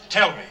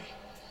Tell me.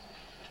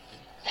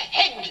 The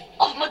head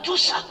of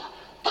Medusa,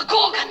 the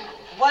Gorgon.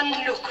 One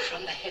look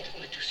from the head of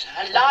Medusa,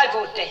 alive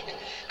or dead,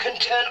 can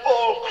turn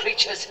all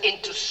creatures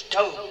into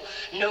stone,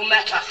 no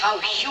matter how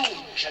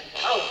huge and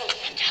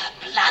powerful. And her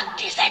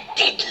blood is a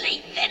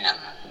deadly venom.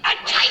 A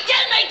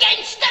titan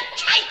against a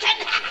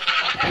titan!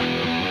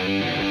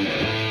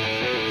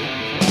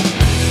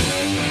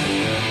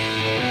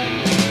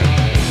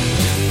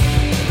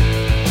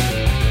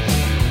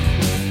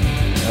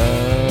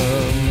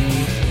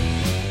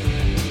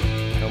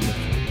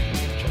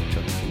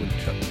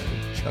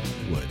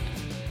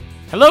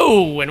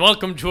 Hello, and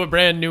welcome to a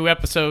brand new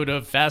episode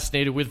of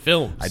Fascinated with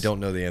Films. I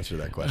don't know the answer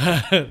to that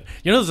question.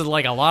 You know, there's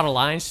like a lot of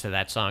lines to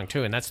that song,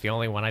 too, and that's the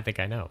only one I think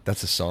I know.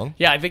 That's a song?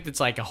 Yeah, I think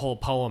it's like a whole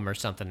poem or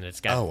something, and it's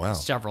got Oh,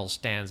 several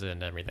stanzas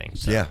and everything.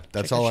 So Yeah,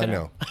 that's all I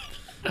know.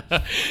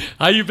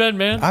 How you been,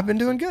 man? I've been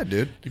doing good,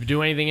 dude. Did you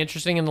do anything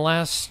interesting in the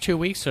last 2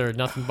 weeks, or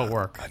nothing but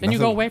work? Then you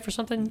go away for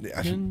something?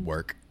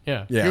 Work.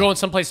 Yeah. Yeah. You're going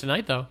someplace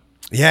tonight, though.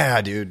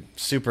 Yeah, dude.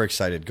 Super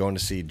excited. Going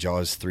to see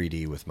Jaws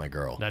 3D with my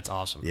girl. That's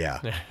awesome. Yeah.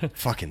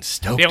 Fucking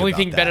stoked The only about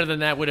thing that. better than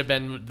that would have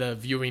been the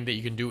viewing that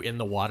you can do in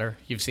the water.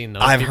 You've seen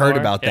those I've before? heard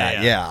about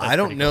that. Yeah. that's I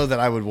don't pretty know cool. that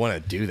I would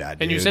want to do that,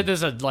 dude. And you said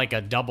there's a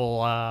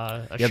double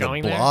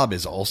showing the there? Blob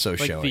is also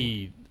like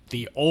showing.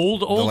 The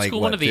old like,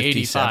 school what, one of the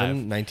 57?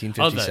 85?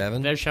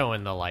 1957? They're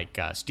showing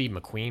the Steve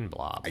McQueen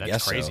Blob. That's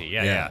guess so. crazy.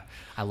 Yeah, Yeah. yeah.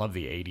 I love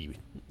the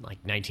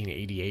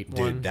 1988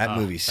 one. Dude, that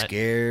movie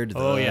scared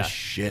the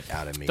shit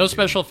out of me. Those dude.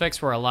 special effects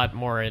were a lot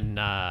more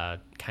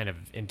kind of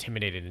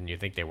intimidated than you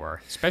think they were.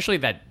 Especially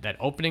that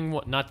opening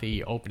one, not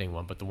the opening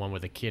one, but the one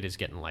where the kid is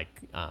getting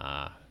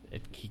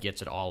he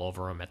gets it all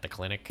over him at the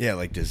clinic. Yeah,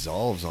 like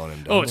dissolves on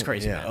him. Oh, it's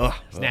crazy, man. Ugh.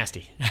 It's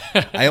nasty.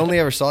 I only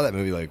ever saw that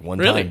movie like one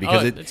Really? time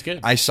because Oh, it's good.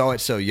 I saw it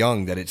so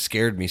young that it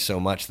scared me so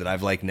much that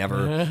I've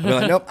never been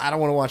like, nope, I don't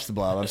want to watch The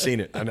Blob. I've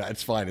seen it.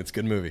 It's fine. It's a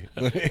good movie.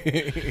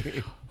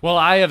 Well,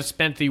 I have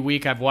spent the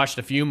week, I've watched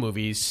a few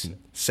movies.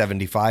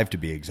 75 to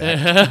be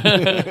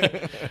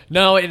exact.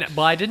 No,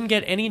 I didn't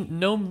get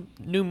no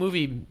new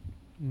movie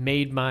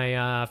made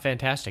my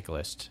fantastic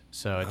list,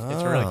 so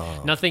it's really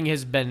nothing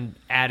has been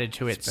added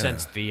to it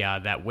since the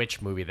that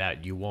witch movie,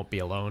 that You Won't Be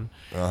Alone.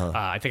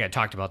 I think I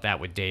talked about that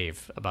with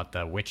Dave, about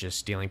the witches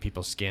stealing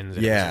people's skins.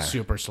 And It was a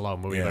super slow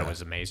movie, but it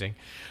was amazing.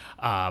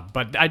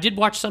 But I did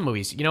watch some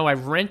movies. You know, I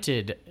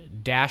rented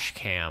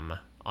Dashcam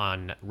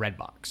on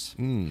Redbox.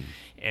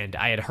 And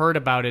I had heard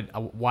about it a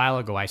while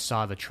ago. I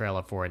saw the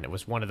trailer for it, and it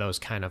was one of those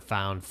kind of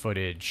found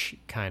footage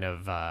kind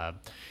of,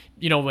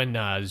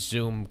 when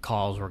Zoom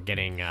calls were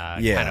getting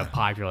kind of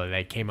popular,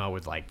 they came out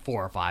with like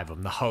 4 or 5 of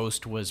them. The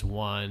Host was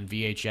one,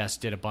 VHS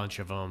did a bunch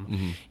of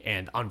them,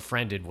 and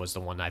Unfriended was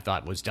the one I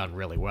thought was done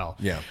really well.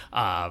 Yeah.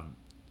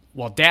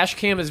 Well,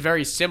 Dashcam is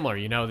very similar.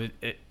 You know,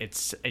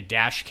 it's a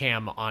dash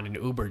cam on an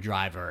Uber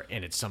driver,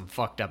 and it's some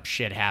fucked up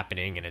shit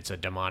happening, and it's a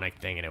demonic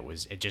thing, and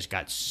it just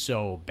got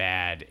so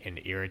bad and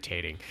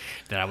irritating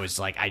that I was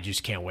like, I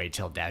just can't wait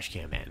till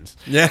Dashcam ends.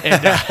 Yeah.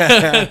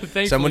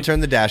 And, Someone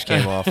turned the dash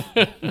cam off.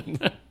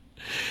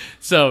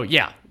 So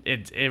yeah,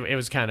 it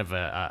was kind of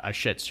a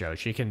shit show.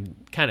 So you can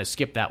kind of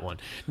skip that one.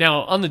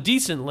 Now on the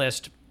decent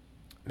list,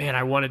 man,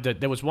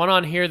 there was one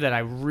on here that I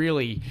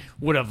really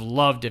would have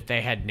loved if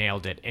they had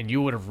nailed it, and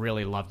you would have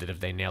really loved it if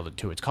they nailed it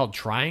too. It's called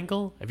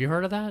Triangle. Have you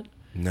heard of that?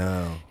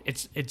 No.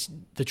 It's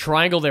the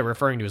triangle they're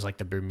referring to is like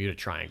the Bermuda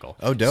Triangle.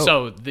 Oh, dope.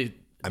 So the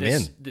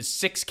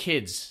 6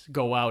 kids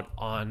go out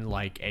on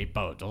like a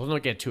boat.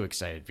 Don't get too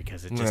excited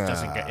because it just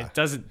doesn't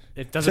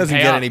Doesn't pay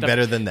get off. any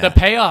better than that. The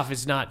payoff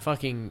is not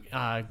fucking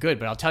good,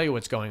 but I'll tell you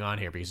what's going on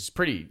here because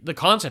the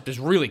concept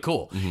is really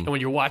cool. And when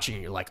you're watching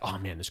it, you're like, oh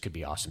man, this could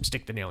be awesome.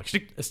 Stick the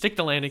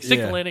landing.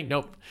 The landing.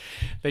 Nope.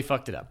 They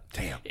fucked it up.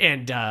 Damn.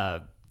 And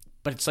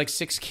but it's like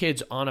 6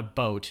 kids on a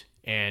boat,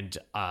 and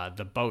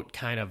the boat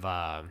kind of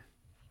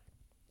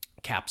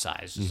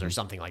capsizes or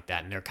something like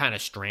that, and they're kind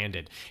of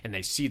stranded, and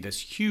they see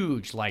this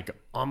huge, like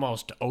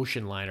almost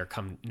ocean liner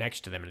come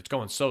next to them, and it's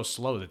going so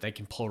slow that they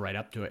can pull right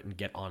up to it and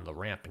get on the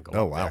ramp and go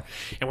up there.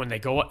 And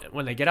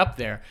when they get up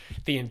there,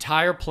 the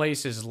entire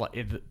place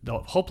the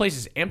whole place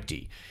is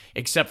empty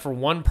except for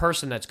one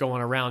person that's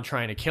going around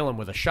trying to kill him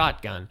with a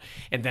shotgun.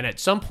 And then at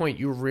some point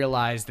you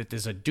realize that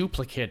there's a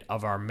duplicate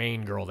of our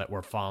main girl that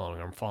we're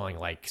following. I'm following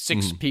like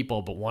 6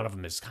 people, but one of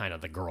them is kind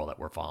of the girl that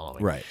we're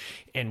following. Right.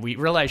 And we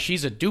realize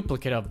she's a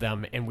duplicate of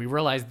them, and we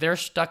realize they're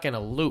stuck in a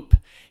loop,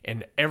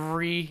 and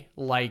every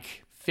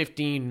like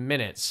 15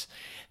 minutes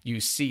you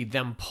see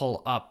them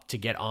pull up to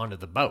get onto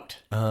the boat.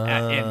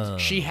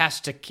 And she has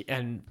to,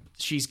 and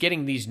she's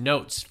getting these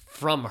notes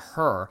from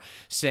her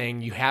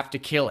saying, you have to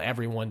kill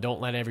everyone, don't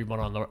let everyone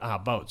on the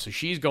boat. So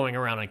she's going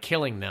around and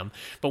killing them.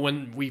 But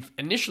when we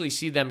initially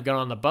see them get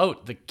on the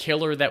boat, the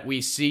killer that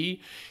we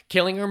see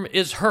killing them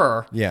is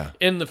her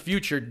in the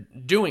future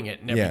doing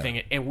it and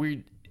everything.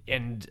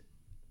 And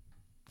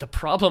the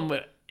problem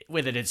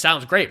with it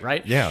sounds great,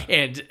 right? Yeah.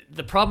 And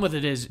the problem with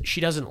it is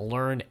she doesn't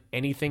learn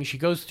anything. She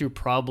goes through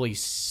probably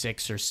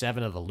 6 or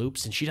 7 of the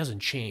loops, and she doesn't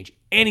change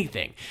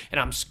anything.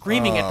 And I'm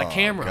screaming at the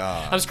camera.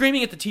 God. I'm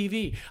screaming at the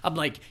TV. I'm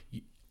like,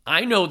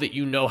 I know that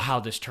you know how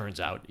this turns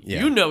out.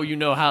 Yeah. You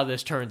know how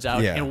this turns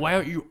out. Yeah. And why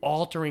aren't you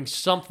altering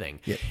something?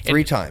 Yeah,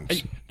 3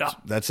 times.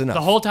 That's enough.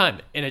 The whole time.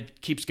 And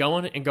it keeps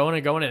going and going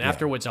and going. And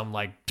afterwards, I'm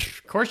like,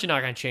 of course you're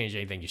not going to change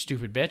anything, you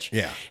stupid bitch.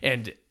 Yeah.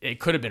 And it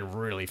could have been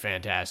really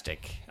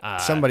fantastic.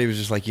 Somebody was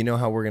just like, you know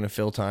how we're going to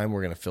fill time?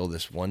 We're going to film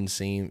this one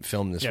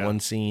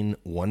scene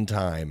one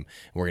time, and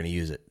we're going to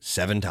use it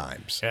 7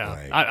 times. Yeah.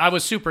 Like, I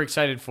was super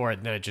excited for it,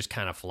 and then it just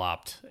kind of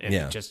flopped. And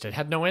it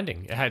had no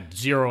ending. It had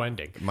 0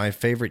 ending. my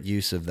favorite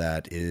use of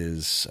that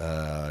is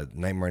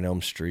Nightmare on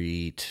Elm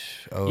Street.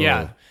 Oh,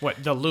 Yeah.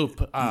 What, the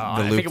loop?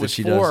 I think it was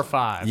 4 or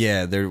 5.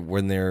 Yeah,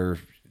 when they're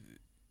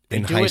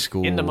in high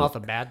school. In the Mouth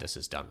of Madness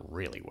is done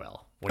really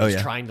well. When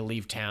he's trying to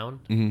leave town,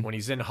 when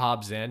he's in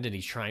Hobbs End and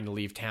he's trying to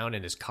leave town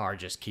and his car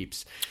just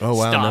keeps stopping.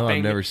 No,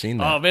 I've never seen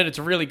that. Oh, man, it's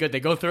really good. They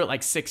go through it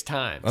like 6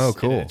 times. Oh,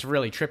 cool. It's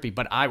really trippy.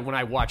 But when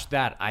I watched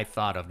that, I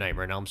thought of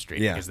Nightmare on Elm Street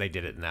because they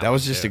did it in that That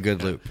was one just too. a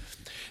good loop.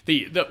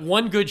 The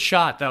one good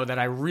shot, though, that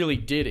I really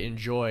did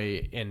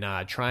enjoy in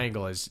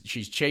Triangle is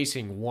she's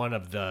chasing one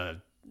of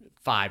the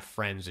 5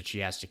 friends that she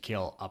has to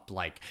kill up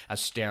like a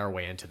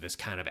stairway into this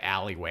kind of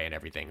alleyway and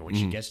everything. And when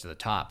she gets to the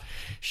top,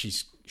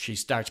 she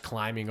starts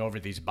climbing over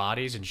these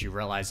bodies and she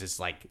realizes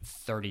like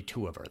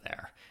 32 of her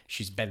there.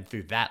 She's been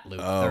through that loop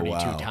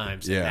 32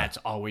 times, and that's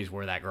always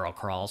where that girl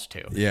crawls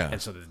to. Yeah.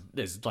 And so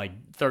there's like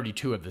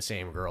 32 of the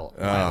same girl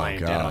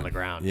lying dead on the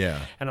ground. Yeah.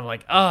 And I'm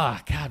like, oh,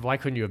 God, why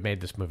couldn't you have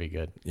made this movie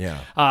good? Yeah.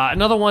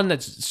 Another one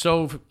that's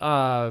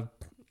so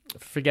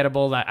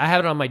forgettable that I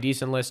have it on my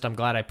decent list. I'm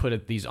glad I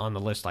put these on the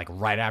list like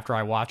right after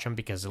I watch them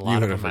because a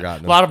lot of them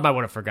I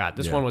would have forgot.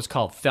 This one was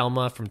called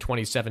Thelma from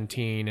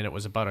 2017, and it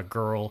was about a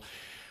girl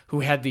who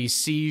had these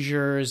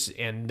seizures,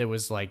 and there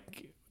was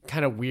like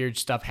kind of weird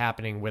stuff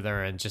happening with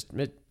her, and just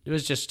it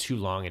was just too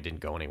long. It didn't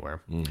go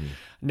anywhere.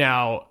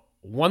 Now,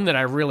 one that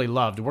I really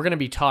loved, we're going to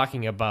be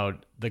talking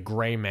about The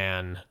Gray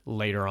Man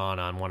later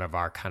on one of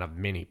our kind of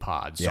mini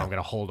pods, so I'm going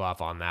to hold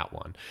off on that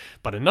one.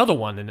 But another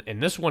one,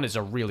 and this one is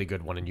a really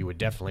good one, and you would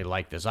definitely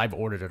like this. I've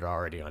ordered it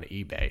already on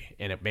eBay,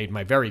 and it made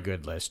my very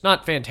good list.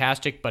 Not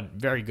fantastic, but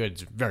very good,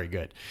 very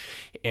good.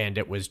 And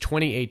it was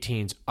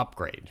 2018's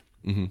Upgrade.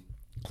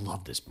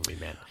 Love this movie,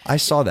 man. I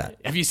saw that.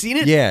 Have you seen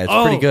it? Yeah, it's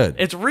pretty good.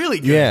 It's really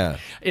good. Yeah.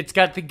 It's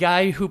got the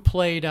guy who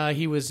played,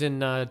 he was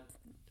in...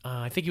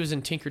 I think he was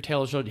in Tinker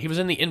Tailor Soldier. He was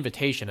in The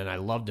Invitation, and I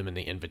loved him in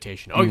The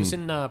Invitation. Oh, he was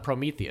in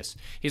Prometheus.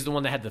 He's the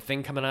one that had the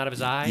thing coming out of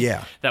his eye.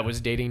 Yeah. That was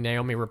dating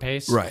Naomi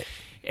Rapace. Right.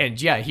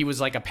 And yeah, he was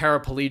like a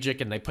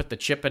paraplegic, and they put the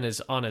chip on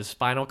his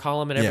spinal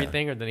column and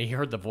everything. And then he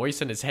heard the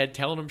voice in his head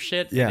telling him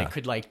shit. Yeah. And it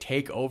could like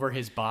take over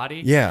his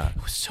body. Yeah.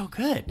 It was so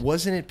good.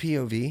 Wasn't it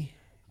POV?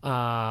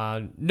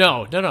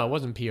 No, it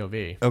wasn't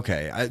POV.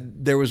 Okay.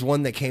 There was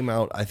one that came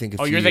out, I think, a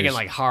few you're thinking years-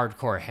 like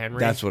Hardcore Henry?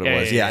 That's what it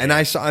was. Yeah. And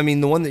I saw, I mean,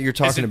 the one that you're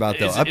talking about,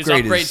 though, is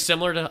Upgrade Upgrade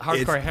similar to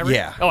Hardcore Henry?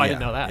 Yeah. Oh, I didn't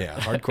know that. Yeah.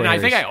 Hardcore And I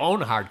think Henry's- I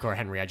own Hardcore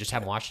Henry. I just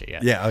haven't watched it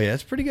yet. Yeah. Oh, yeah.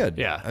 It's pretty good.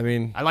 Yeah. I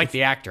mean, I like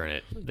the actor in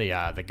it.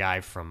 The guy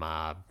from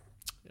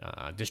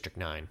District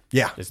 9.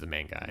 Yeah. Is the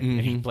main guy.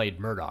 And he played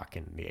Murdoch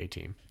in the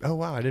A-Team. oh,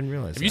 wow. I didn't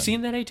realize Have you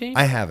seen that A-Team?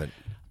 I haven't.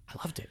 I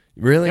loved it.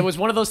 Really? It was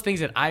one of those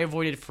things that I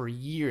avoided for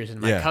years, and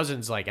my Yeah.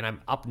 cousin's like, and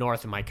I'm up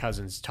north, and my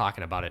cousin's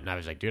talking about it, and I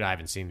was like, dude, I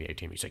haven't seen the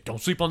A-Team. He's like,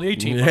 don't sleep on the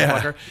A-Team, Yeah.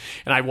 motherfucker.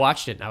 And I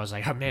watched it, and I was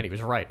like, oh man, he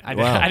was right.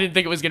 Wow. I didn't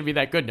think it was going to be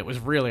that good, and it was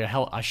really a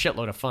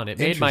shitload of fun. It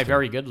made my Interesting.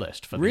 very good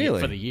list for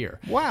the year.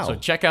 Wow. So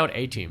check out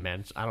A-Team,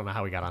 man. I don't know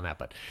how we got on that,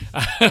 but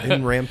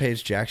Isn't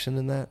Rampage Jackson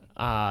in that?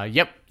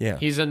 yep. Yeah.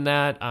 He's in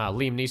that.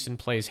 Liam Neeson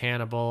plays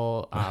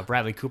Hannibal.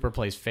 Bradley Cooper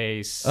plays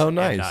Face. Oh,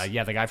 nice. And,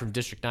 yeah, the guy from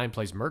District 9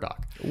 plays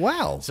Murdoch.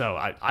 Wow. So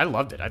I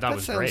loved it. I thought it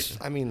was great.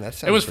 I mean, that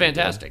sounds It was pretty good.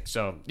 fantastic.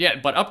 So yeah,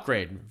 but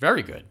Upgrade,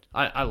 very good.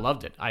 I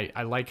loved it.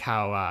 I like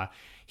how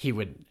he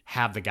would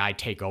have the guy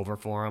take over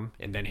for him,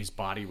 and then his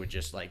body would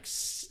just like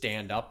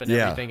stand up and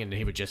Yeah. everything, and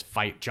he would just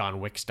fight John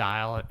Wick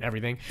style and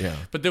everything. Yeah.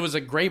 But there was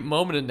a great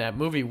moment in that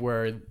movie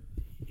where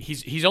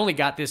he's only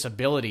got this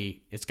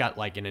ability. It's got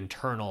like an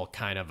internal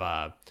kind of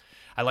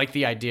I like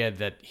the idea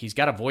that he's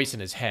got a voice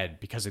in his head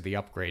because of the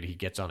upgrade he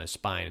gets on his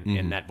spine,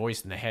 and that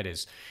voice in the head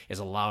is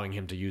allowing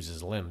him to use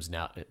his limbs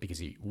now because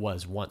he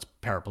was once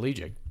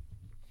paraplegic.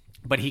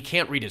 But he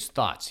can't read his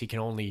thoughts. He can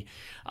only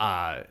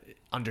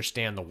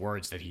understand the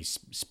words that he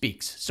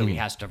speaks. So he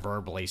has to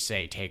verbally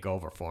say, take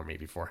over for me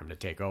before him to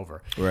take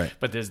over. Right.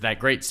 But there's that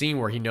great scene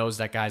where he knows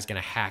that guy's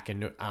going to hack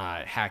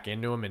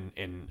into him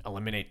and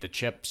eliminate the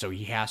chip. So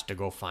he has to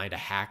go find a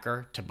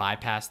hacker to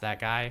bypass that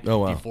guy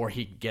before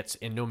he gets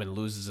into him and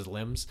loses his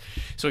limbs.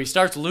 So he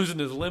starts losing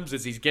his limbs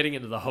as he's getting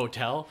into the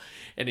hotel.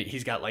 And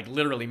he's got like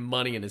literally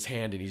money in his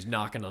hand, and he's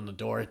knocking on the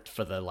door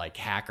for the like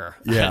hacker.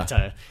 Yeah.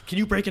 Can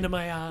you break into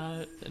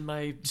my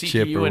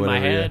Chip CPU or in my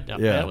whatever, head? yeah.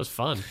 That was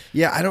fun.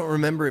 Yeah, I don't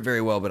remember it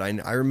very well, but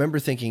I remember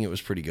thinking it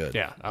was pretty good.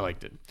 Yeah, I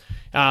liked it.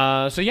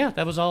 So yeah,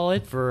 that was all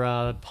it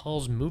for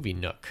Paul's movie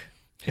nook.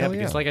 Yeah, Hell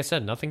because yeah. like I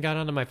said, nothing got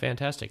onto my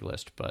fantastic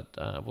list, but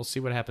we'll see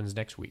what happens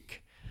next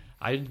week.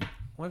 I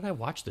what did I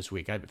watch this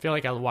week? I feel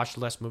like I watched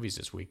less movies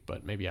this week,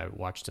 but maybe I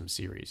watched some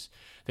series.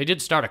 They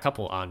did start a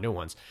couple new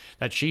ones.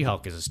 That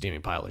She-Hulk is a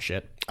steaming pile of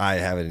shit. I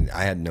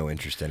had no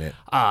interest in it.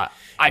 I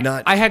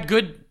had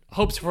good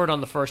hopes for it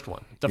on the first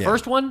one. The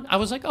first one, I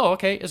was like, oh,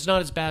 okay, it's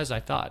not as bad as I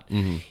thought.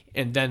 Mm-hmm.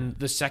 And then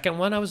the second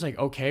one, I was like,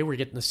 okay, we're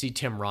getting to see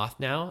Tim Roth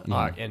now.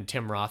 And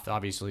Tim Roth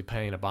obviously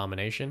playing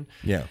Abomination.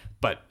 Yeah.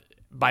 But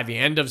by the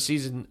end of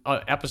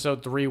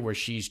episode 3, where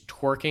she's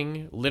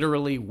twerking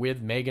literally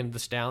with Megan Thee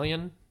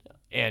Stallion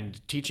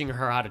and teaching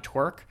her how to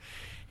twerk,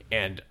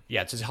 and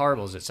yeah, it's as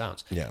horrible as it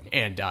sounds. Yeah.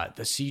 And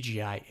the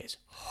CGI is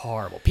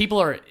horrible.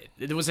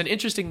 There was an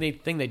interesting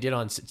thing they did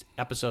on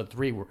episode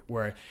 3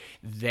 where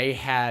they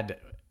had,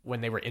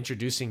 when they were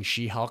introducing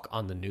She-Hulk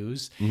on the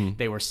news,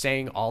 they were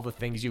saying all the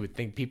things you would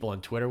think people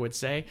on Twitter would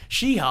say.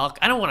 She-Hulk?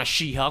 I don't want a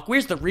She-Hulk.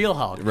 Where's the real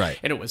Hulk? Right.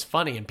 And it was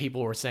funny, and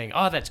people were saying,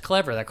 oh, that's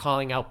clever. They're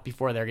calling out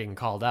before they're getting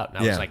called out. And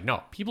I was like,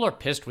 no, people are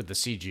pissed with the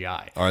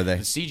CGI. Are they?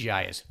 The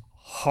CGI is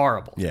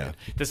horrible. Yeah.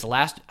 Dude.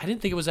 I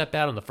didn't think it was that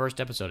bad on the first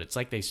episode. It's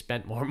like they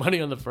spent more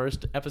money on the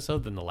first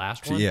episode than the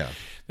last one. Yeah.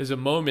 There's a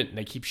moment, and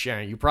they keep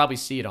sharing. You probably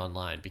see it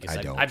online because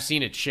I've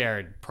seen it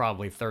shared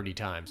probably 30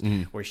 times,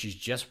 where she's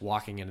just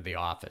walking into the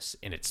office,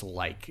 and it's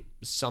like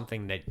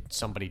something that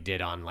somebody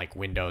did on like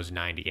Windows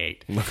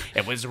 98.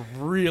 It was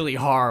really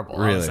horrible.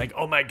 Really? I was like,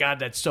 oh my God,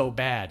 that's so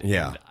bad.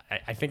 Yeah. And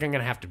I think I'm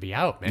going to have to be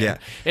out, man. Yeah.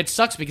 It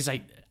sucks because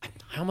I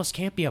almost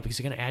can't be out because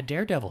they're going to add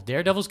Daredevil.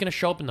 Daredevil's going to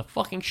show up in the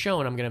fucking show,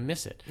 and I'm going to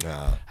miss it.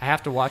 I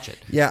have to watch it.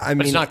 Yeah, I mean,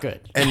 but it's not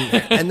good.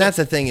 And that's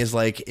the thing is,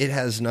 like, it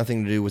has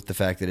nothing to do with the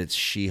fact that it's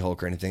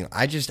She-Hulk or anything.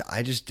 I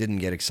just didn't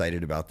get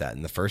excited about that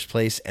in the first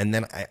place, and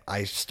then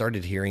I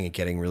started hearing it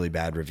getting really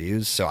bad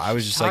reviews, so I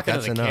was just like,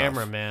 that's enough. Talking to the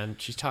camera, man.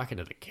 She's talking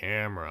to the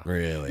camera.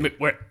 Really?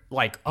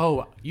 Like,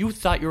 oh, you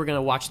thought you were going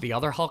to watch the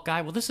other Hulk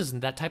guy? Well, this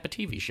isn't that type of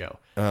TV show.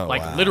 Oh,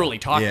 like, wow. literally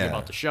talking Yeah.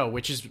 about the show,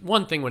 which is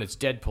one thing when it's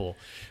Deadpool,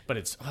 but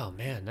it's, oh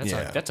man,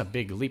 that's a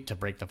big leap to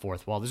break the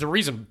fourth wall. There's a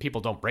reason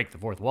people don't break the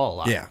fourth wall a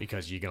lot,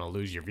 because you're going to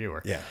lose your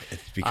viewer. Yeah, it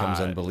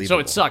becomes unbelievable. So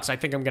it sucks. I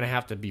think I'm going to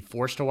have to be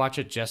forced to watch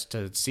it just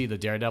to see the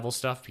Daredevil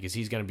stuff because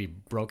he's going to be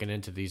broken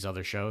into these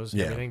other shows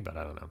and everything, but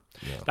I don't know.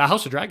 Yeah. The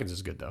House of Dragons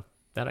is good, though.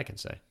 That I can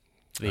say.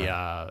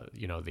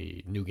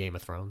 The new Game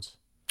of Thrones.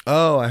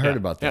 Oh, I heard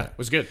about that. Yeah, it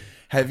was good.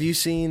 Have you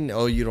seen,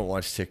 you don't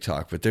watch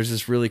TikTok, but there's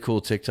this really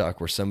cool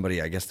TikTok where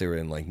somebody, I guess they were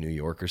in like New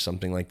York or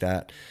something like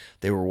that.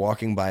 They were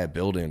walking by a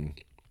building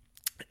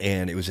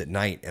and it was at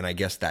night, and I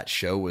guess that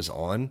show was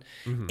on,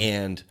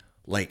 and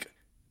like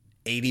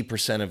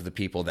 80% of the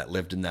people that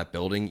lived in that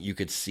building, you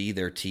could see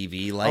their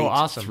TV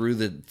lights through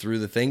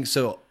the thing.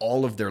 So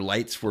all of their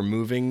lights were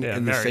moving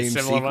in the same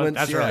sequence.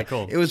 That's really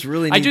cool. It was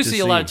really neat I do to see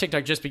a lot of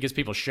TikTok just because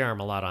people share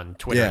them a lot on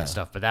Twitter and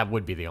stuff, but that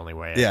would be the only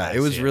way.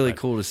 It was really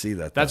cool to see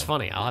that. That's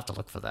funny. I'll have to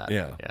look for that.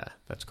 Yeah,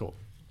 that's cool.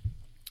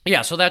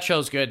 Yeah, so that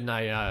show's good, and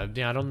I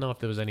don't know if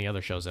there was any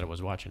other shows that I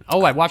was watching.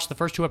 Oh, I watched the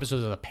first 2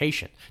 episodes of The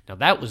Patient. Now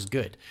that was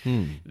good.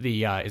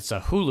 It's a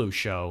Hulu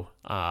show.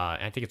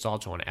 I think it's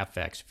also on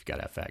FX if you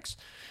got FX,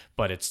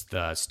 but it's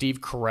the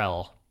Steve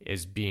Carell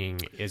is a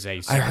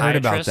psychiatrist. I heard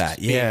about that.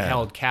 Being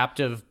held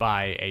captive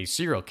by a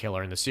serial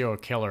killer, and the serial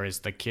killer is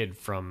the kid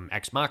from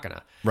Ex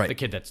Machina, right?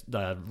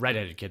 The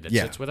redheaded kid that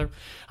sits with her,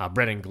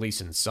 Brendan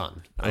Gleeson's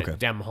son. Okay.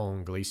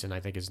 Demhone Gleeson,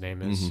 I think his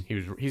name is.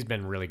 He's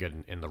been really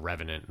good in The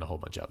Revenant and a whole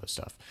bunch of other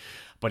stuff,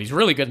 but he's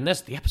really good in this.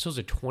 The episodes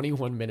are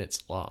 21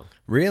 minutes long.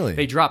 Really?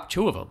 They dropped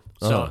 2 of them,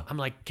 so I'm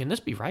like, can this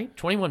be right?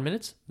 21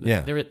 minutes? Yeah,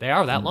 they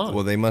are that long.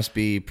 Well, they must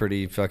be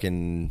pretty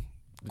fucking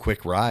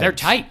quick rides. They're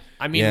tight.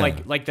 I mean,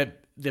 like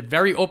the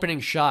very opening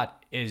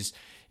shot is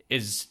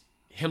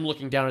him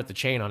looking down at the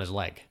chain on his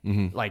leg,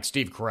 like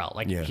Steve Carell.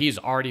 Like he's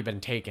already been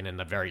taken in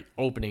the very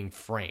opening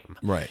frame.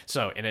 Right.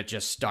 So, and it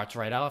just starts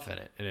right off in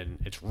it. And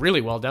it's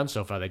really well done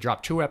so far. They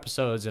dropped 2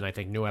 episodes, and I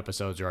think new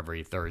episodes are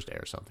every Thursday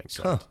or something.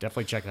 So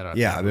definitely check that out.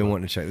 Yeah, I've been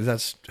wanting to check.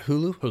 That's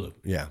Hulu? Hulu.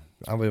 Yeah,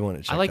 I've been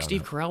wanting to check I like that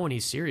Steve out. Carell when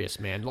he's serious,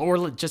 man.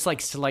 Or just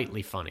like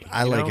slightly funny.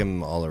 I like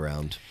him all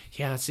around.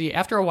 Yeah, see,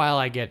 after a while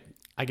I get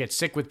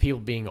sick with people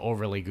being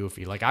overly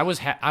goofy. Like I was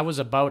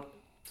about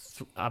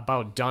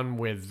done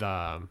with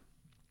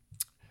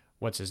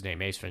what's his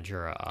name, Ace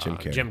Ventura,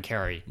 Jim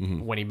Carrey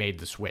when he made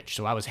the switch.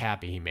 So I was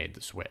happy he made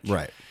the switch.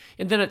 Right.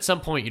 And then at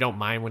some point you don't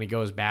mind when he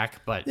goes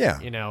back, but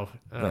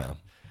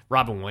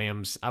Robin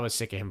Williams, I was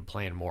sick of him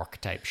playing Mork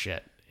type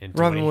shit.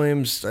 Robin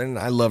Williams, and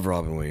I love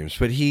Robin Williams,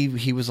 but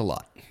he was a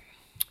lot.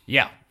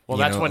 Yeah. Well,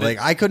 that's what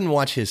I couldn't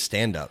watch his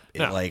stand up.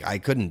 No. Like I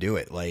couldn't do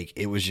it. Like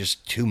it was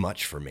just too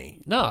much for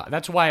me. No,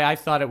 that's why I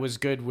thought it was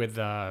good with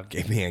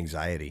gave me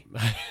anxiety.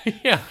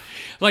 Yeah.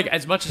 Like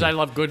as much as I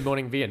love Good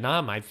Morning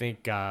Vietnam, I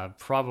think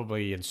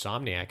probably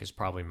Insomniac is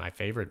probably my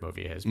favorite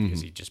movie of his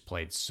because he just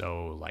played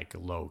so like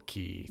low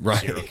key serial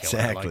killer.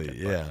 Exactly. I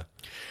liked it,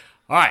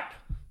 All right.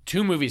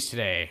 2 movies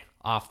today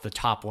off the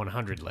top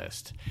 100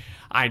 list.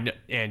 And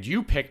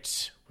you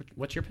picked,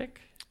 what's your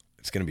pick?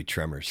 It's going to be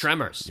Tremors.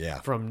 Tremors.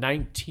 Yeah. From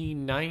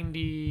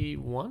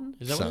 1991?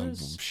 Is that what it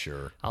is?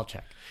 Sure. I'll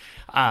check.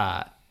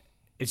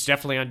 It's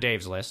definitely on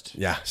Dave's list.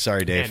 Yeah,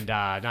 sorry, Dave. And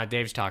not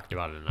Dave's talked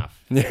about it enough.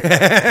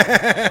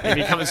 If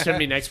he comes to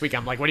me next week,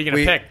 I'm like, what are you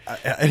going to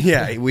pick?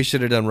 Yeah, we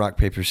should have done rock,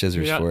 paper,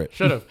 scissors for it.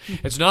 Should have.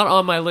 It's not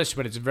on my list,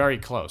 but it's very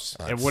close.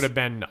 It would have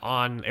been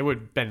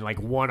like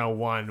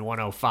 101,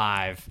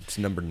 105. It's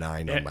number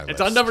 9 on my list.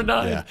 It's on number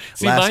 9. Yeah.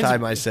 See, Last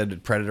time I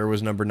said Predator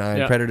was number 9.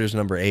 Yeah. Predator's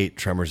number 8.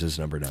 Tremors is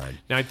number 9.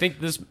 Now, I think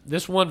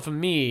this one for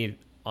me,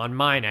 on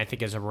mine, I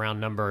think is around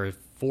number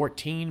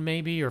 14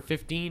 maybe or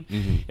 15.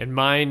 Mm-hmm. And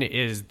mine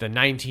is the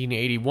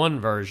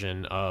 1981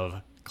 version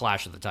of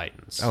Clash of the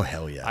Titans. Oh,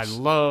 hell yes. I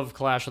love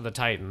Clash of the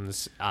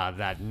Titans.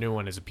 That new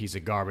one is a piece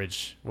of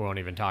garbage. We won't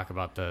even talk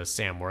about the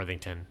Sam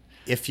Worthington.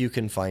 If you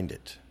can find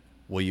it,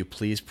 will you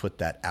please put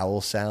that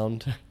owl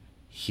sound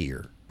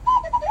here?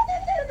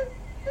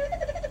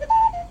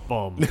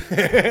 Boom.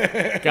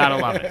 Gotta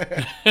love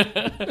it.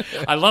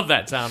 I love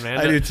that sound, man.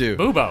 I do too.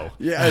 Bubo.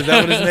 Yeah, is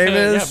that what his name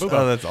is? Yeah, Bubo.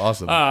 Oh, that's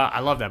awesome. I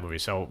love that movie.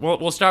 So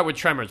we'll start with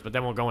Tremors, but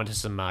then we'll go into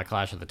some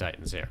Clash of the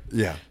Titans here.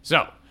 Yeah.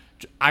 So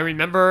I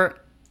remember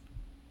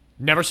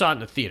never saw it in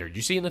the theater. Did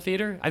you see it in the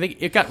theater? I think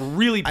it got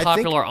really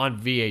popular on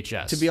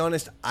VHS. To be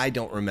honest, I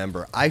don't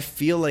remember. I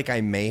feel like I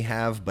may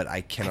have, but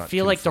I cannot I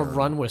feel like the confirm.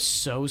 run was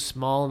so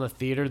small in the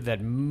theater that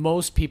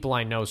most people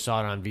I know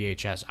saw it on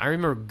VHS. I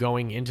remember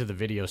going into the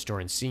video store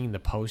and seeing the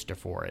poster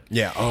for it.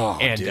 Yeah. Oh,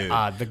 and dude.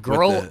 The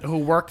girl who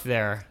worked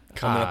there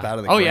coming up out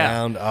of the Yeah.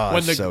 ground. Oh, when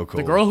it's so cool.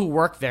 The girl who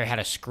worked there had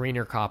a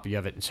screener copy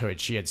of it, and so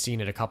she had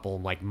seen it a couple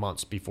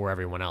months before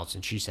everyone else,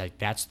 and she said,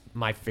 "That's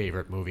my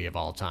favorite movie of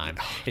all time."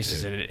 And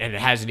it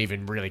hasn't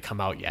even really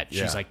come out yet.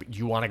 Yeah. She's like, "Do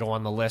you want to go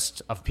on the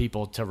list of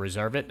people to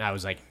reserve it?" And I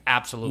was like,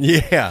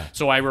 "Absolutely." Yeah.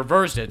 So I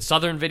reversed it.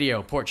 Southern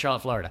Video, Port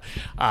Charlotte, Florida.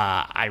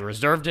 I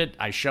reserved it.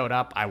 I showed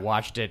up. I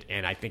watched it,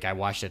 and I think I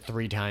watched it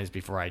 3 times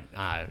before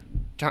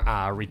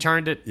I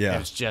returned it. Yeah. It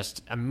was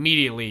just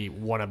immediately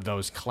one of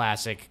those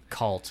classic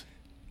cult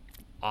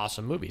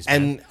awesome movies,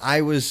 man. And I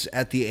was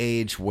at the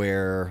age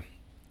where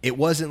it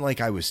wasn't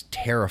like I was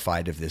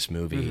terrified of this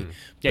movie. Mm-hmm.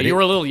 Yeah, but you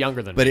were a little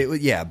younger than me.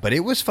 But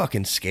it was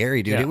fucking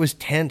scary, dude. Yeah. It was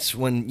tense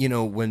when you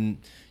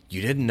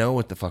didn't know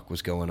what the fuck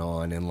was going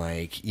on, and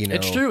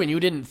It's true, and you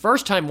didn't,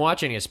 first time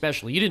watching it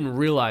especially, you didn't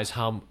realize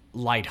how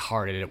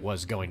lighthearted it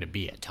was going to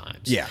be at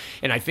times. Yeah.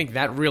 And I think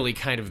that really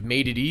kind of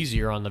made it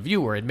easier on the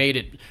viewer. It made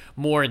it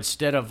more,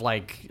 instead of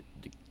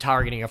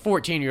targeting a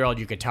 14-year-old,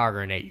 you could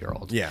target an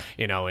 8-year-old. Yeah.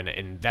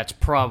 And that's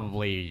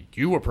probably,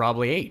 you were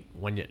probably 8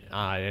 when you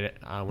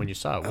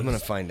saw it. I'm gonna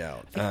find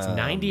out. I think it's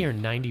 90 or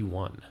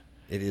 91.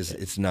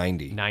 It's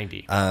 90.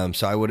 90.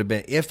 So I would have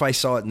been, if I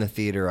saw it in the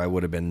theater, I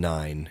would have been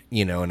 9.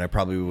 And I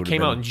probably would have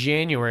Came out in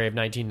January of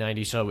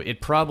 1990, so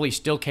it probably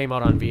still came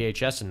out on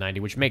VHS in 90,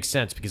 which makes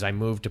sense because I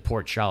moved to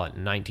Port Charlotte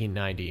in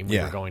 1990, and we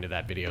were going to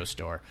that video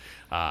store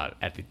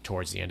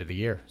towards the end of the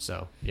year.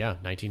 So yeah,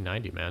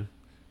 1990, man.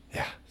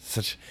 Yeah,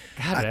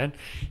 Man,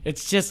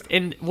 it's just,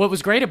 and what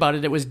was great about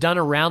it, it was done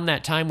around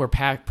that time where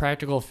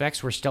practical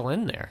effects were still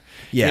in there.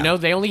 Yeah,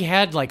 they only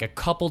had a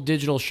couple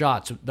digital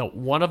shots.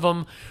 One of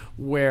them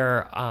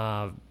where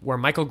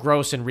Michael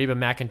Gross and Reba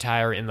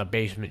McEntire in the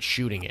basement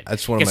shooting it.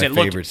 That's one of my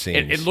favorite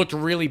scenes. It looked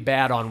really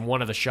bad on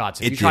one of the shots.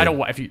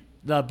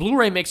 The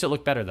Blu-ray makes it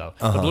look better though.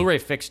 The Blu-ray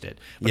fixed it.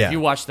 But if you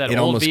watch that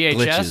old VHS.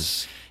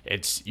 Glitches.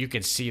 You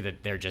can see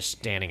that they're just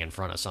standing in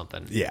front of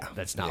something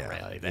that's not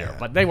really there. Yeah.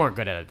 But they weren't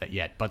good at it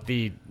yet. But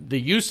the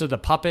use of the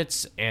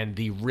puppets and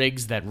the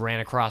rigs that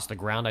ran across the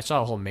ground, I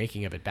saw a whole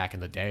making of it back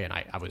in the day, and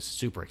I was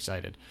super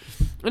excited.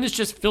 And it's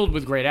just filled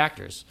with great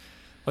actors.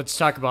 Let's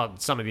talk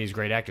about some of these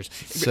great actors.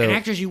 And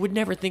actors you would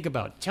never think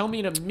about. Tell me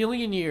in a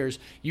million years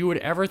you would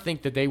ever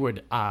think that they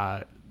would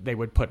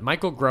put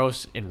Michael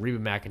Gross and Reba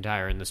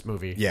McEntire in this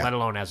movie, let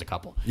alone as a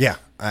couple. Yeah,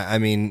 I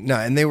mean, no,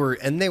 and they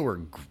were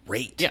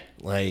great. Yeah,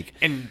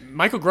 and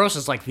Michael Gross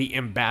is the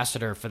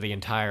ambassador for the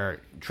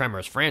entire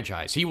Tremors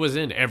franchise. He was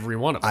in every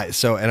one of them.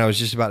 And I was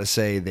just about to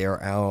say they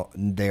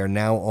are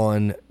now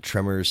on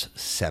Tremors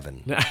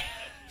 7.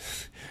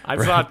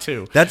 I saw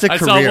 2. That's a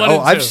career.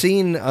 I've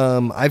seen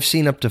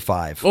up to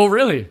 5. Oh,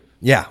 really?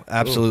 Yeah,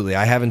 absolutely. Ooh.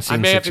 I haven't seen. I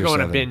may 6 have to go on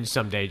a 7. binge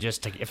someday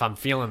just if I'm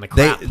feeling the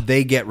crap.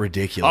 They get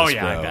ridiculous. Oh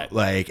yeah, bro.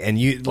 I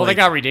bet. They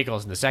got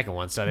ridiculous in the second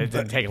one, so it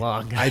didn't take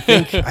long. I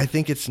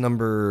think it's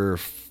number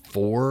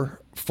 4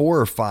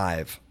 or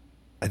 5.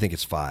 I think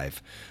it's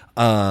 5.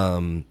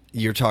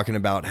 You're talking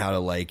about how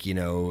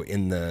to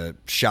in the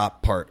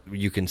shop part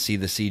you can see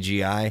the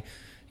CGI.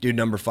 Dude,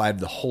 number 5,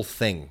 the whole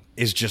thing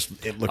is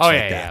just, it looks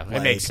like that. Yeah.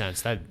 It makes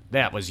sense.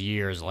 That was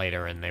years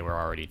later, and they were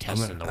already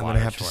testing the waters. I'm going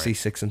to have to see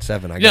 6 and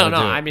 7.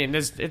 I mean,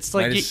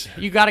 it's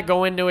you got to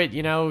go into it,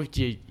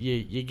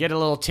 you get a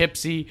little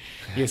tipsy,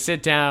 you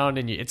sit down,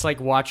 and it's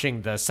like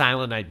watching the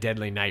Silent Night,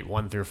 Deadly Night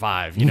 1 through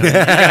 5. You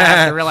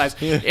have to realize,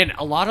 and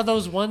a lot of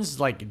those ones,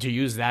 to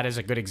use that as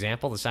a good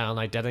example, the Silent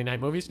Night, Deadly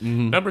Night movies,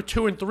 number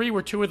 2 and 3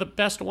 were 2 of the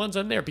best ones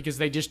on there because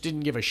they just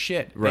didn't give a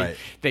shit. Right.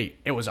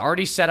 It was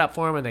already set up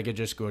for them, and they could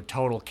just go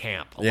total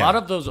camp. A lot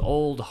of those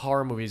old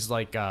horror movies,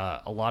 like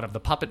a lot of the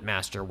Puppet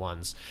Master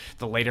ones,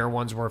 the later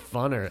ones were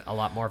fun, or a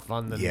lot more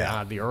fun than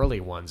the early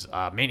ones.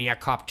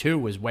 Maniac Cop 2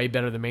 was way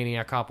better than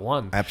Maniac Cop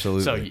 1.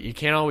 Absolutely. So you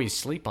can't always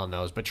sleep on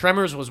those. But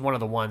Tremors was one of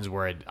the ones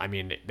where,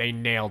 they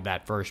nailed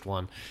that first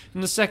one.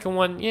 And the second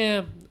one,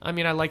 I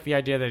like the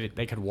idea that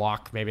they could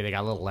walk. Maybe they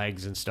got little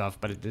legs and stuff,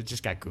 but it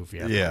just got goofy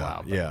after a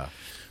while. Yeah.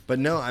 But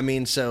no,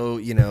 so,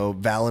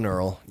 Val and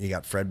Earl, you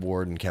got Fred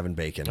Ward and Kevin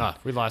Bacon.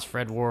 We lost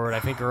Fred Ward,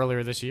 I think,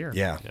 earlier this year.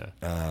 Yeah.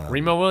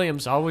 Remo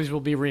Williams always will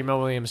be Remo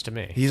Williams to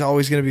me. He's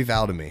always going to be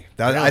Val to me.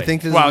 Really? I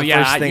think this is the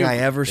first thing I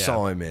ever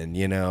saw him in,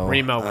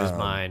 Remo was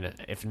mine.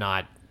 If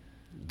not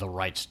The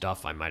Right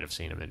Stuff, I might have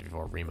seen him in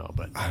before Remo.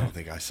 But I don't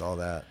think I saw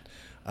that.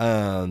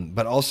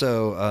 But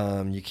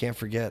also, you can't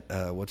forget,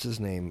 what's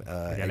his name?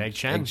 Egg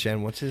Chen. Egg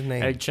Chen, what's his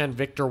name? Egg Chen,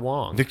 Victor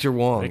Wong. Victor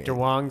Wong. Victor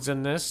Wong's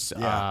in this.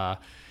 Yeah.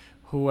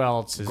 Who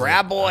else is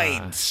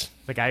Graboids.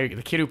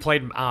 The kid who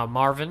played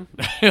Marvin.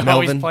 Melvin.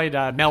 Always played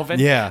Melvin.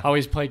 Yeah.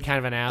 Always played kind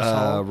of an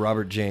asshole.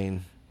 Robert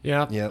Jane.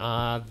 Yeah.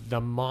 Yep. The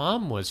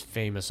mom was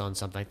famous on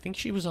something. I think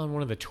she was on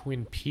one of the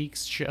Twin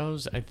Peaks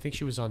shows. I think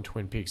she was on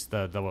Twin Peaks.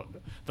 The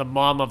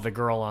mom of the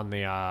girl on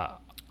the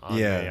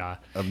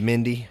of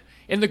Mindy.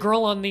 And the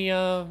girl on the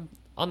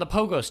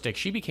pogo stick,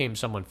 she became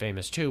someone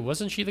famous too.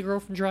 Wasn't she the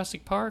girl from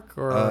Jurassic Park?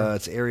 Or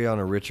it's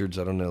Ariana Richards.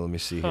 I don't know. Let me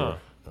see here.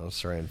 I'll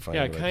try and find.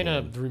 Yeah, I kind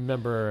of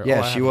remember.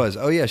 Yeah, she was.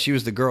 Oh yeah, she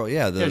was the girl.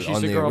 Yeah, she's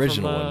on the girl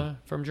original one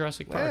from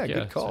Jurassic Park.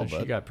 Yeah, good call. So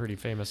she got pretty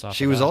famous off.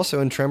 She was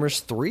also in Tremors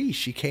 3.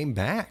 She came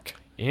back.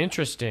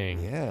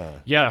 Interesting.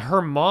 Yeah.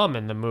 Her mom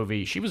in the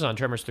movie, she was on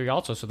Tremors 3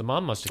 also, so the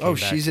mom must have came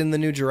back. She's in the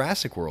new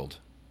Jurassic World.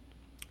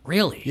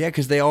 Really? Yeah,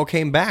 because they all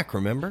came back,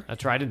 remember?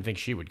 That's right. I didn't think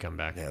she would come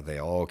back. Yeah, they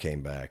all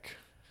came back.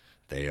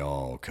 They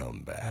all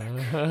come back.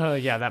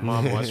 Yeah, that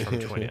mom was from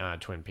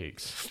Twin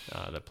Peaks.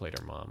 That played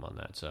her mom on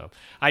that. So,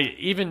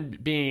 even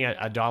being a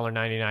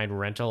 $1.99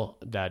 rental,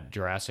 that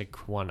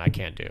Jurassic one, I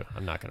can't do.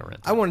 I'm not going to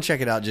rent that. I want to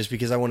check it out just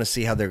because I want to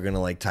see how they're going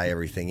to tie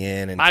everything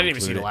in. And I didn't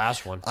even see the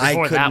last one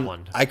before that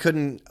one. I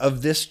couldn't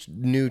of this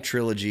new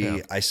trilogy. Yeah.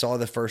 I saw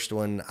the first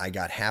one. I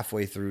got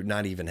halfway through,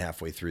 not even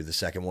halfway through the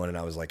second one, and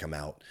I was like, I'm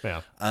out.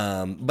 Yeah.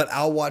 But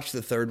I'll watch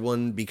the third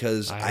one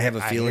because I have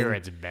a feeling. I hear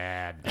it's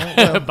bad.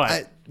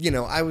 But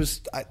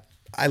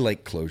I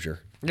like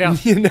closure. Yeah.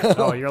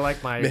 Oh, you're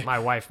like my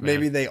wife, man.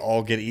 Maybe they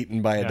all get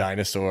eaten by a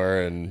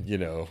dinosaur, and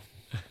the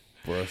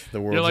world's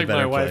you're like a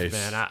better my wife, place.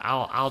 man.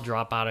 I'll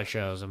drop out of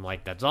shows. I'm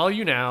like, that's all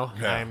you know.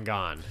 Yeah. I'm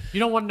gone. You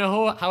don't want to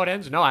know how it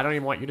ends? No, I don't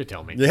even want you to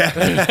tell me.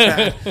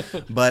 Yeah.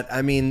 But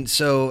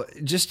so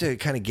just to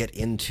kind of get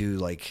into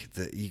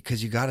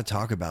because you got to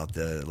talk about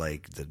the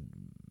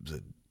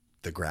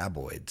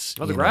graboids.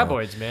 Oh, the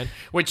graboids, man.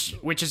 Which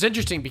is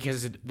interesting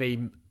because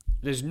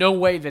there's no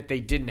way that they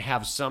didn't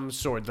have the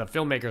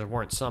filmmakers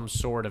weren't some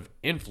sort of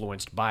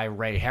influenced by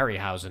Ray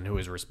Harryhausen, who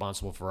is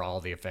responsible for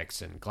all the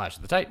effects in Clash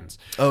of the Titans.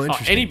 Oh,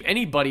 interesting.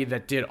 Anybody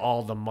that did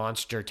all the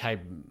monster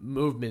type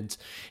movements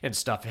and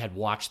stuff had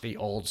watched the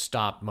old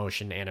stop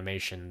motion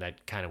animation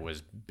that kind of was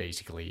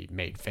basically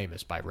made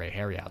famous by Ray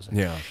Harryhausen.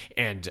 Yeah.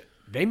 And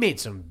they made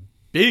some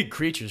big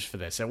creatures for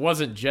this. It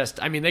wasn't just,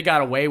 they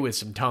got away with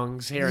some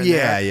tongues here and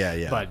there.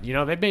 Yeah. But,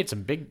 they made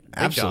some big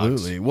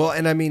Absolutely. dogs. Well,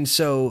 and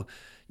so,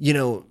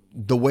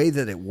 the way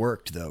that it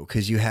worked though,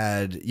 because you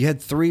had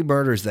 3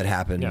 murders that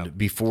happened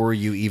before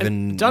you even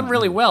and done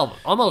really well,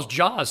 almost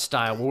Jaws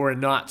style. We're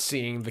not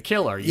seeing the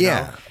killer. You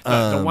know?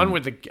 The one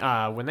with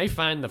the when they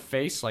find the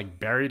face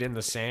buried in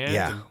the sand.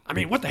 Yeah,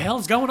 and, what the hell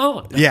is going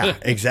on? Yeah,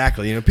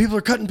 exactly. People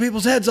are cutting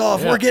people's heads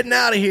off. We're getting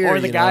out of here. Or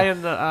the guy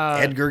in the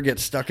Edgar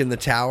gets stuck in the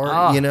tower.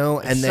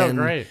 And then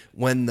great.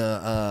 when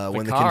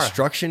the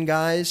construction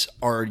guys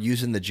are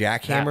using the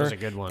jackhammer, that was a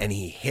good one. And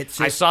he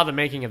hits it. I saw the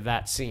making of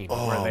that scene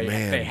where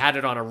they had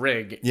it on a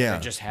rig. Yeah.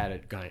 They just had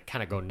it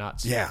kind of go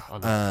nuts. Yeah.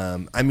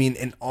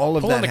 And all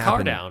of pulling that the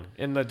car down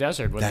in the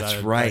desert with That's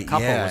the right.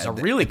 couple was a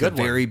really good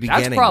one. Very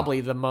beginning. That's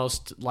probably the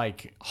most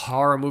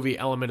horror movie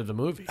element of the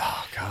movie.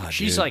 Oh god.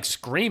 She's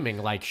screaming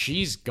like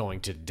she's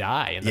going to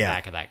die in the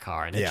back of that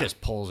car, and it just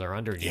pulls her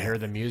under. And you hear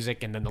the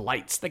music and then the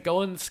lights that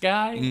go in the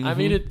sky.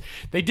 Mm-hmm.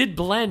 They did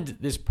blend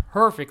this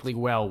perfectly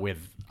well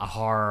with a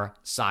horror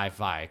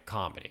sci-fi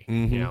comedy.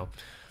 Mm-hmm.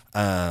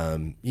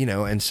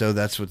 And so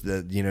that's what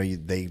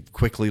they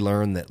quickly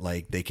learn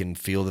that they can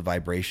feel the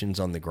vibrations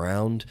on the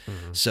ground.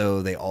 Mm-hmm.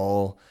 So they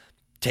all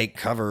take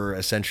cover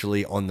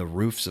essentially on the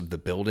roofs of the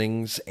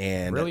buildings,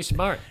 and really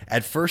smart.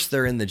 At first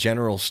they're in the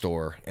general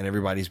store and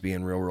everybody's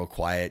being real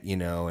quiet,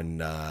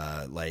 and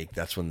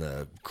that's when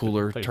the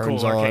cooler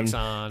turns kicks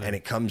on and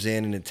it comes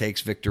in and it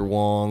takes Victor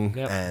Wong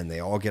and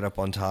they all get up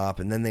on top,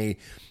 and then they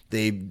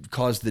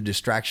cause the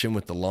distraction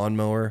with the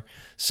lawnmower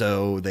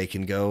so they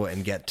can go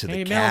and get to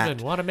the cat. Hey, Melvin,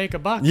 want to make a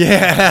buck?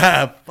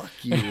 Yeah, fuck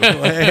you.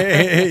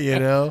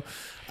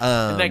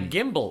 And that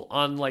gimbal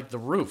on the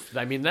roof.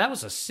 That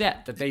was a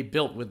set that they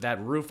built with that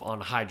roof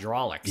on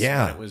hydraulics.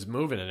 Yeah. And it was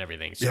moving and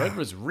everything. So it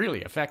was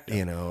really effective.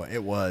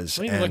 It was.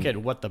 Let me look at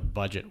what the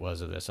budget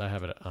was of this. I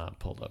have it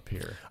pulled up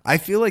here. I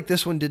feel like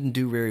this one didn't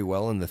do very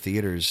well in the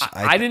theaters.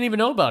 I didn't even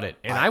know about it.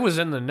 And I was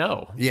in the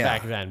know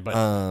back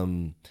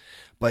then.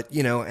 But,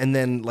 and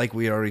then like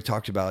we already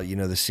talked about,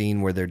 the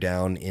scene where they're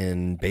down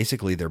in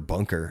basically their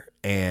bunker.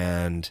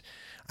 And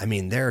I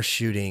mean, they're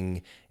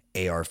shooting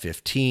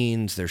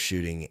AR-15s, they're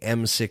shooting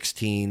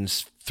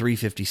M16s,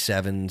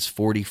 357s,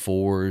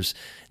 44s,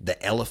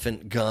 the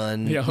elephant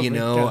gun,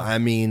 I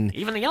mean...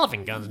 Even the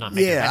elephant gun's not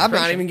making I'm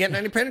not even getting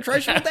any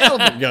penetration with the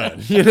elephant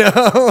gun,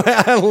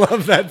 I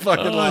love that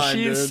fucking line,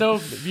 she is so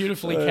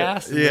beautifully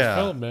cast in the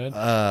film,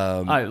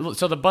 man.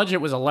 So the budget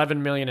was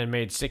 $11 million and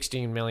made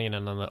 $16 million,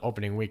 and on the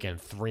opening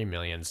weekend, $3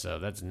 million, so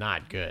that's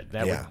not good.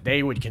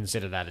 They would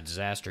consider that a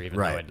disaster, even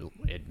though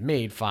it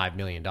made $5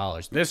 million.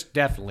 This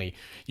definitely,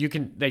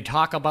 they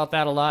talk about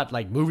that a lot,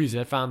 like movies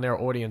that found their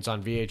audience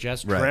on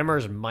VHS.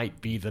 Tremors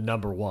might be the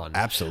number one.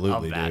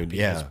 Absolutely, of that, dude.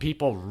 Because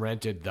people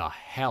rented the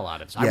hell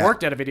out of it. I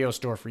worked at a video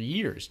store for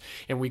years,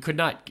 and we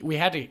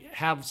had to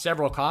have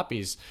several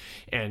copies,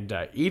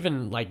 and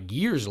even like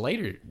years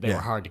later, they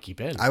were hard to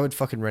keep in. I would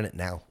fucking rent it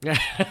now. You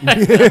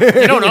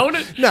don't own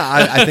it? No,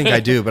 I think I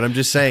do, but I'm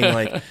just saying,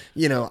 like,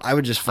 I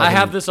would just fucking... I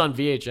have this on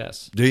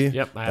VHS. Do you?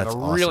 Yep, I have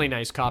really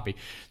nice copy.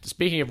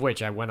 Speaking of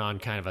which, I went on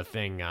kind of a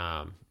thing.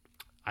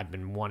 I've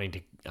been wanting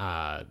to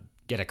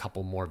get a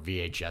couple more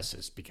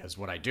VHSs, because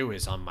what I do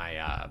is on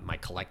my my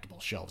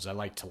collectible shelves, I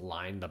like to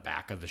line the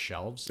back of the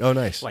shelves. Oh,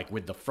 nice. Like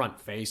with the front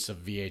face of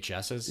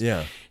VHSs.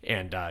 Yeah.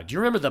 And do you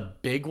remember the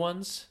big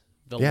ones?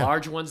 The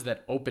large ones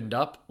that opened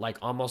up like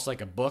almost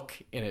like a book,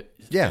 and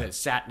it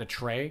sat in a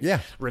tray. Yeah.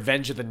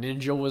 Revenge of the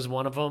Ninja was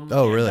one of them.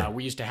 Oh, really?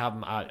 We used to have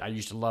them. I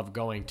used to love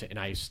going to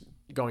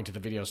the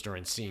video store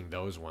and seeing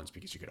those ones,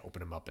 because you could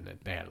open them up and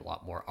they had a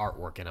lot more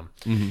artwork in them.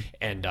 Mm-hmm.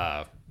 And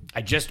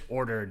I just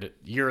ordered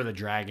Year of the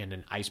Dragon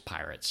and Ice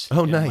Pirates.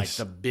 Oh, nice. Like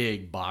the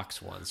big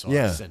box one. So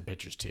I'll send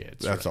pictures to you.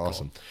 That's really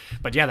awesome. Cool.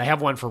 But yeah, they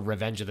have one for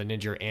Revenge of the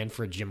Ninja and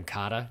for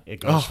Gymkata. It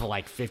goes for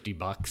like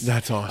 $50.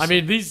 That's awesome. I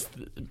mean, these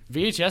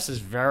VHS is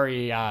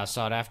very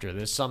sought after.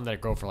 There's some that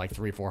go for like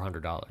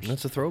 $300-$400.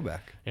 That's a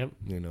throwback. Yep.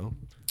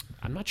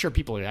 I'm not sure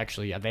people are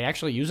actually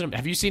using them.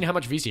 Have you seen how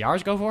much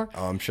VCRs go for?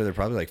 Oh, I'm sure they're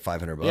probably like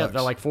 $500. Yeah, they're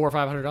like $400 or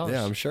 $500.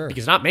 Yeah, I'm sure.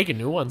 Because not making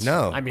new ones.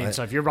 No. I mean,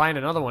 so if you're buying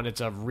another one, it's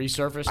a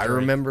resurfaced. I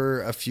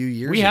remember a few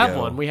years ago. We have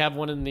one. We have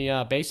one in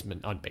the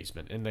basement,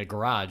 in the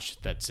garage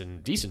that's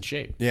in decent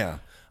shape. Yeah.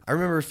 I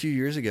remember a few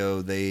years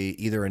ago, they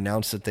either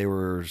announced that they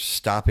were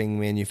stopping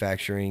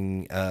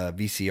manufacturing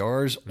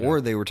VCRs, or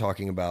they were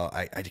talking about,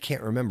 I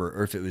can't remember,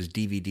 or if it was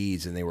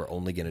DVDs and they were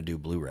only going to do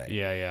Blu-ray.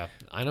 Yeah.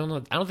 I don't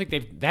know. I don't think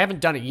they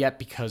haven't done it yet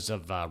because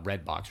of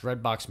Redbox.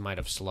 Redbox might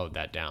have slowed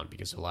that down,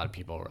 because a lot of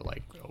people were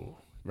like, oh,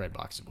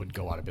 Redbox would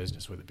go out of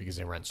business with it because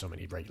they rent so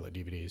many regular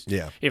DVDs.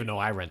 Yeah. Even though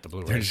I rent the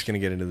Blu-ray. They're just going to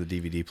get into the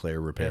DVD player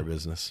repair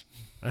business.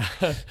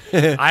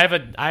 I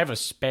have a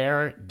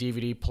spare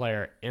DVD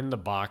player in the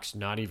box,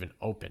 not even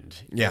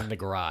opened, in the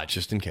garage,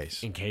 just in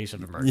case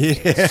of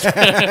emergencies. And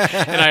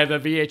I have the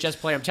VHS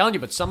player. I'm telling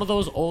you, but some of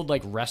those old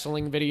like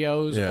wrestling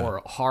videos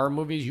or horror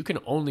movies, you can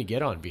only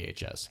get on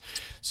VHS.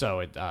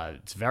 So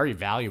it's very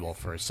valuable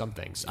for some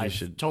things. I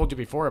told you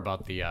before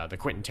about the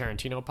Quentin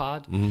Tarantino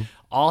pod. Mm-hmm.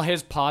 All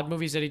his pod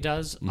movies that he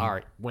does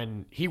are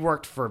when he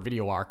worked for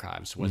Video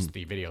Archives, was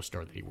the video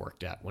store that he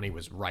worked at when he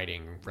was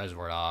writing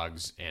Reservoir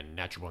Dogs and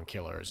Natural Born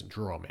Killers and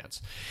True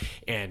Romance.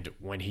 And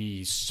when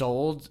he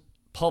sold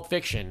Pulp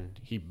Fiction,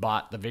 he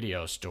bought the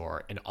video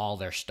store and all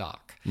their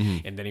stock.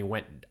 Mm-hmm. And then he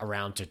went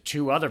around to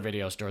 2 other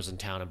video stores in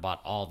town and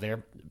bought all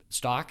their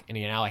stock. And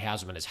he now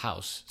has them in his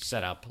house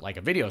set up like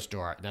a video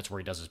store. And that's where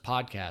he does his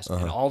podcast.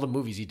 And all the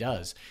movies he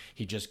does,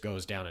 he just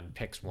goes down and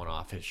picks one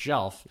off his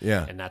shelf.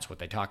 Yeah. And that's what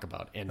they talk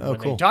about. And when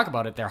they talk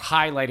about it, they're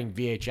highlighting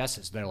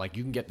VHSs. They're like,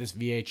 you can get this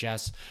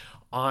VHS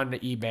on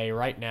eBay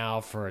right now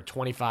for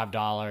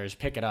 $25.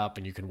 Pick it up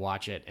and you can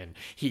watch it. And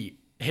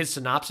his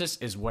synopsis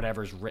is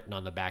whatever's written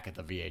on the back of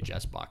the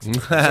VHS box.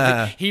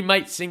 So he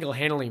might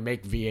single-handedly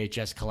make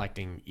VHS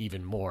collecting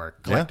even more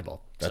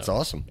collectible. Yeah, that's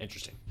awesome.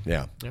 Interesting.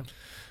 Yeah.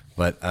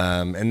 But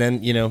and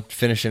then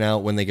finishing out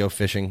when they go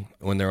fishing,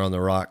 when they're on the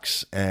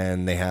rocks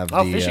and they have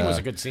fishing was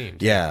a good scene.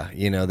 Too. Yeah,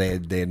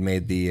 they had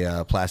made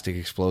the plastic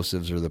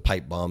explosives or the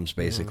pipe bombs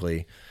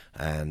basically.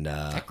 And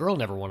that girl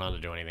never went on to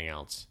do anything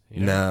else.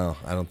 No,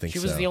 I don't think so.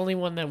 She was the only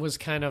one that was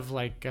kind of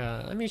like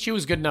she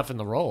was good enough in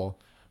the role.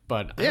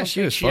 But I don't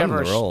she think was she fun ever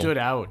in the role. stood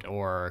out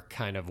or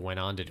kind of went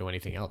on to do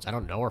anything else. I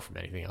don't know her from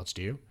anything else.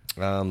 Do you?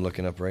 I'm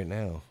looking up right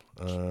now.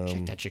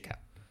 Check that chick out.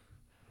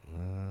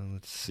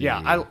 Let's see. Yeah,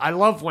 I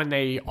love when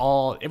they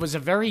all... It was a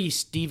very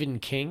Stephen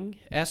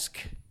King-esque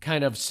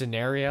kind of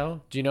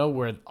scenario. Do you know,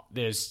 where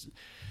there's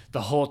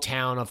the whole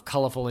town of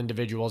colorful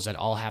individuals that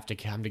all have to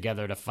come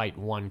together to fight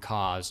one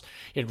cause.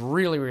 It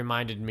really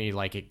reminded me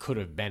like it could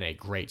have been a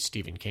great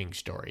Stephen King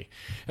story,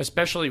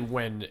 especially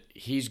when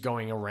he's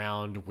going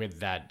around with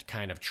that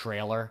kind of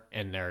trailer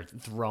and they're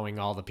throwing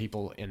all the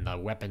people in the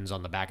weapons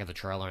on the back of the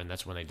trailer, and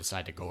that's when they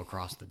decide to go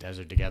across the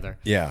desert together.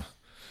 Yeah.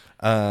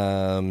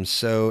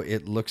 So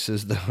it looks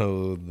as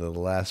though the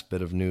last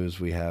bit of news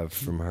we have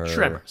from her.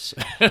 Tremors.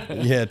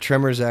 Yeah,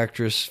 Tremors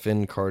actress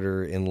Finn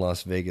Carter in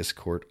Las Vegas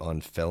court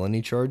on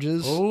felony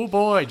charges. Oh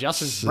boy,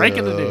 Justin's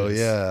breaking the news.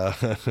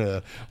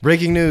 Yeah.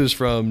 Breaking news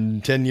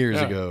from 10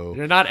 years ago.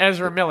 You're not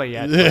Ezra Miller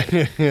yet.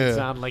 But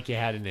sound like you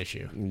had an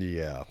issue.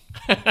 Yeah.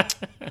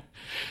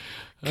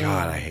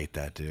 God, I hate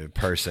that dude.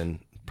 Person.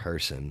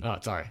 Oh,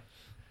 sorry.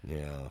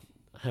 Yeah.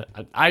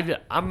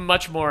 I'm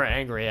much more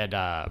angry at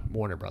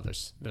Warner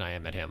Brothers than I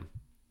am at him.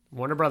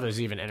 Warner Brothers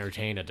even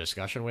entertained a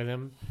discussion with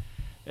him.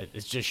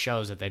 It just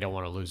shows that they don't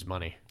want to lose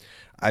money.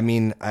 I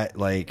mean,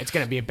 it's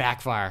going to be a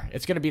backfire.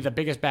 It's going to be the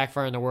biggest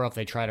backfire in the world if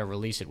they try to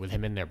release it with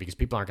him in there because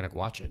people aren't going to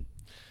watch it.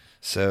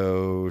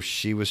 So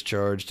she was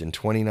charged in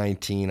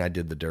 2019. I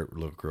did the dirt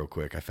look real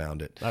quick. I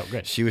found it. Oh,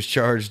 good. She was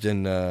charged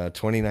in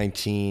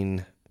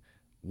 2019,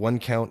 1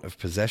 count of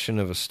possession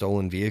of a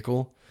stolen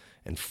vehicle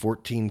and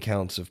 14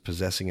 counts of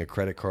possessing a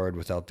credit card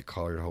without the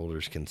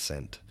cardholder's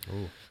consent.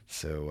 Ooh.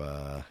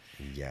 So,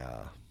 yeah.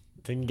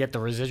 Didn't get the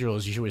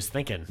residuals she was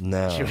thinking.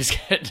 No. She was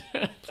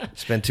getting.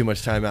 Spent too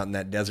much time out in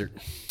that desert.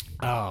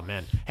 Oh,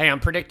 man. Hey,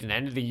 I'm predicting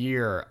end of the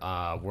year,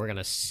 we're going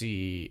to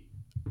see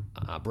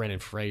Brendan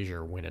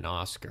Fraser win an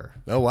Oscar.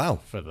 Oh, wow.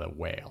 For The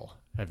Whale.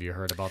 Have you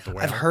heard about The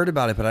Whale? I've heard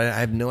about it, but I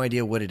have no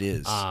idea what it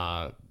is.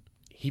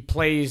 He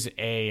plays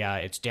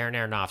it's Darren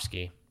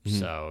Aronofsky. Mm-hmm.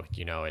 So,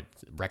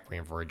 it's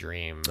Requiem for a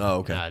Dream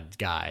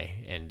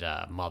guy and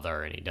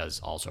Mother, and he does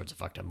all sorts of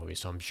fucked up movies.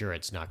 So I'm sure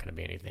it's not going to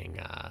be anything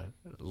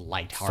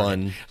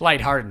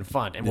lighthearted and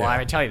fun. And while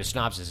I tell you the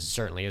synopsis, it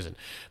certainly isn't.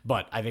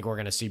 But I think we're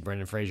going to see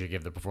Brendan Fraser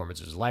give the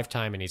performance of his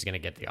lifetime, and he's going to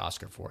get the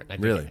Oscar for it. And I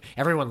think really?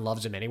 Everyone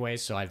loves him anyway,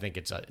 so I think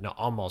it's an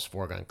almost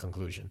foregone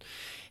conclusion.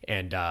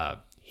 And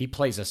he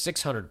plays a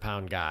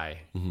 600-pound guy,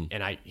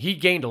 and he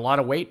gained a lot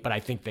of weight, but I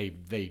think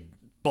they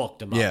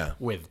bulked him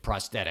up with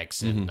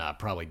prosthetics and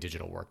probably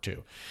digital work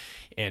too.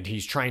 And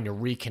he's trying to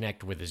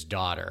reconnect with his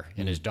daughter,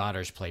 and his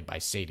daughter's played by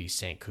Sadie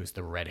Sink, who's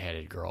the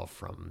redheaded girl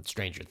from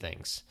Stranger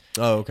Things.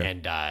 Oh, okay.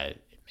 And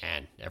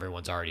man,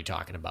 everyone's already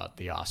talking about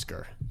the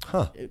Oscar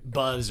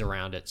buzz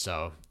around it.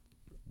 So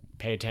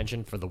pay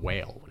attention for The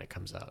Whale when it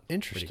comes out.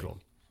 Interesting. Pretty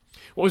cool.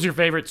 What was your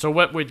favorite? So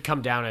what would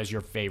come down as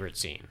your favorite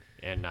scene?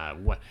 And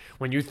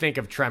when you think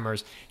of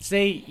Tremors,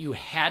 say you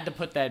had to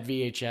put that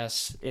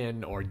VHS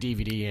in or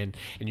DVD in,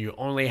 and you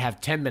only have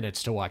 10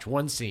 minutes to watch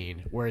one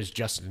scene, where is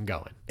Justin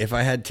going? If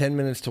I had 10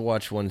 minutes to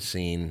watch one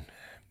scene,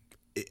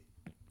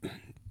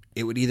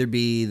 it would either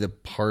be the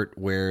part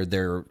where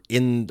they're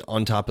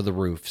on top of the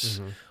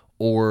roofs,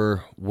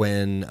 or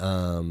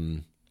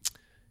when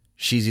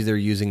she's either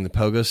using the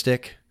pogo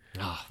stick.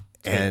 Oh.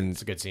 And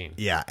it's a good scene.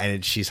 Yeah,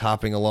 and she's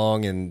hopping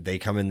along, and they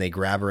come in, they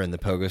grab her, and the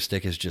pogo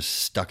stick is just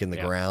stuck in the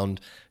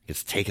ground.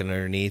 Gets taken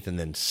underneath and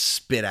then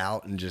spit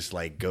out and just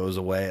like goes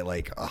away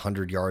like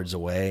 100 yards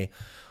away.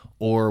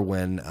 Or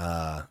when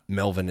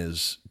Melvin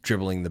is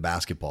dribbling the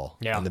basketball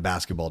and the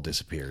basketball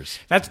disappears.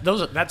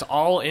 That's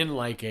all in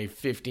like a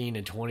 15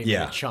 and 20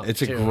 minute chunk.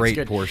 It's a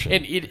great portion.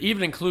 And it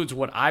even includes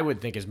what I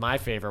would think is my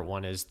favorite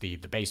one is the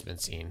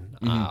basement scene.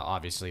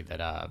 Obviously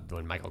that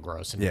when Michael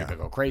Gross and Reba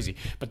go crazy.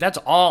 But that's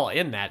all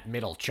in that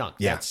middle chunk.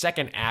 Yeah. That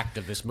second act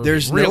of this movie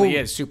really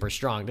is super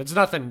strong. There's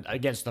nothing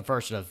against the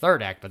first or the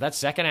third act, but that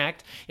second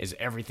act is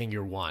everything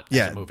you want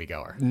as a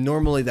moviegoer.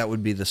 Normally that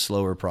would be the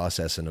slower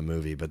process in a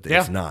movie, but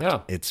it's not.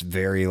 Yeah. It's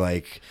very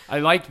like... I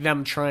like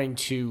them trying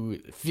to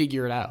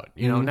figure it out,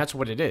 and that's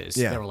what it is.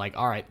 Yeah. They were like,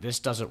 all right, this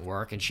doesn't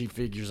work, and she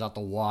figures out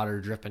the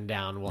water dripping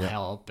down will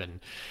help,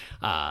 and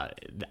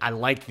I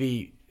like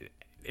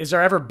has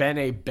there ever been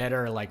a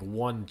better like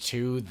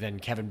 1-2 than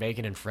Kevin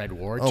Bacon and Fred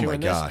Ward? Oh my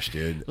gosh,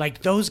 dude!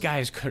 Like those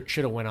guys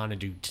should have went on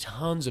and do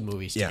tons of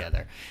movies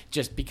together,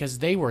 just because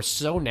they were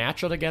so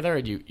natural together,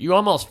 and you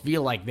almost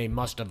feel like they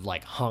must have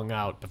like hung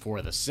out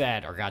before the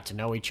set or got to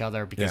know each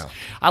other. Because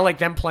I like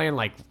them playing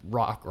like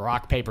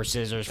rock paper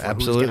scissors for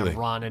who's gonna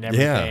run and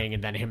everything,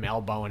 and then him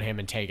elbowing him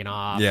and taking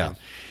off. Yeah. And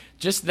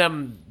just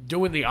them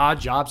doing the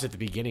odd jobs at the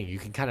beginning. You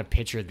can kind of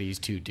picture these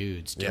two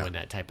dudes doing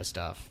that type of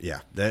stuff.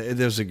 Yeah, it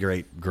was a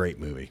great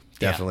movie.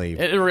 Definitely.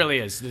 Yeah, it really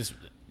is.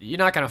 You're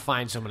not going to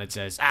find someone that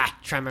says,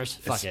 Tremors,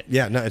 fuck it.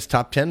 Yeah, no, it's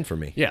top 10 for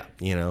me. Yeah.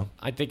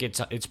 I think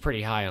it's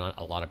pretty high on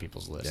a lot of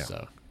people's lists.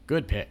 So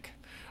good pick.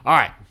 All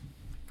right.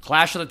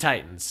 Clash of the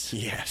Titans.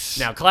 Yes.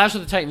 Now, Clash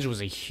of the Titans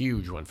was a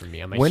huge one for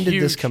me. When did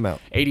this come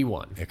out?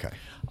 81. Okay.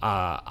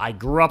 I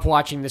grew up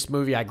watching this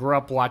movie. I grew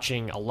up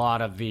watching a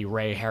lot of the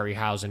Ray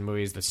Harryhausen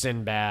movies, the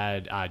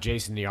Sinbad,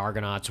 Jason the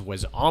Argonauts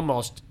was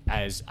almost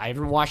as... I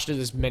haven't watched it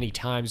as many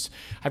times.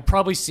 I've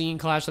probably seen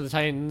Clash of the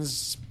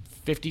Titans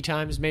 50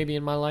 times maybe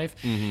in my life,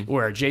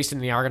 where Jason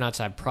the Argonauts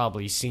I've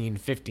probably seen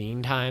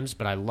 15 times,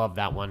 but I love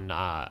that one.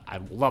 I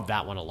love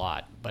that one a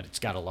lot, but it's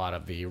got a lot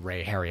of the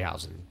Ray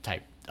Harryhausen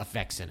type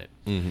effects in it.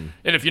 And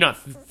if you're not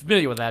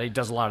familiar with that, he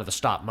does a lot of the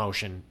stop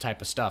motion type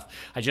of stuff.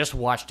 I just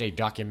watched a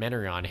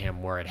documentary on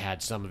him where it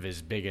had some of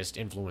his biggest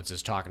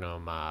influences talking to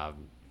him.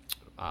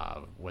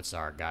 What's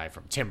our guy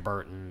from Tim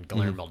Burton,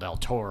 Guillermo del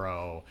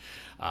Toro,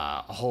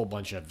 a whole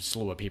bunch of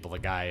slew of people. The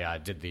guy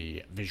did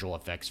the visual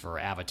effects for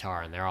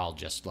Avatar, and they're all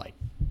just like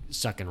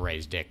sucking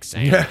Ray's dick,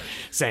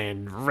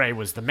 saying Ray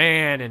was the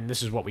man, and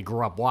this is what we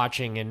grew up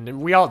watching,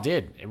 and we all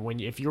did.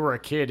 And if you were a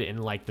kid in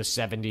like the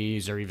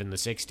 70s or even the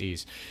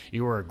 60s,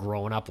 you were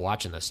growing up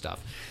watching this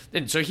stuff.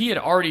 And so he had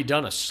already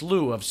done a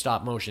slew of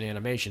stop motion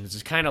animations.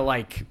 It's kind of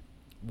like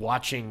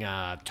watching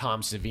Tom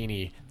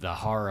Savini, the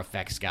horror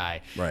effects guy,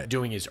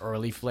 doing his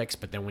early flicks,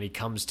 but then when he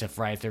comes to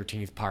Friday the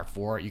 13th Part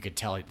 4, you could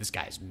tell this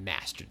guy's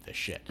mastered this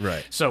shit.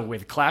 Right. So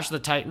with Clash of the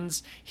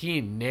Titans, he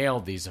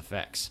nailed these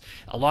effects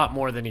a lot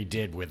more than he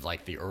did with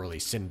like the early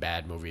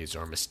Sinbad movies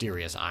or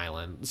Mysterious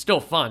Island. It's still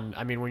fun.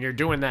 I mean, when you're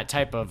doing that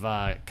type of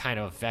kind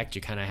of effect,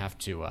 you kind of have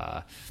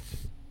to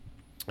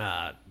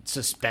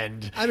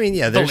suspend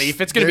belief.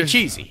 It's going to be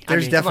cheesy.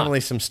 There's definitely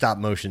some stop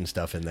motion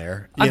stuff in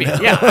there.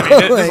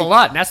 There's a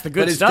lot, and that's the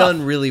good stuff. But it's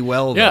done really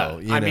well, though.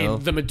 Yeah,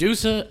 mean, the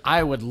Medusa,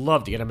 I would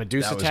love to get a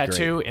Medusa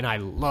tattoo, and I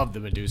love the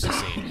Medusa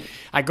scene.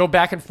 I go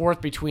back and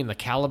forth between the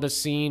Calibus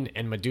scene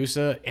and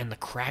Medusa and the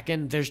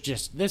Kraken. There's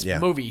just, this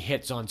movie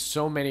hits on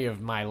so many of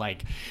my,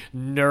 like,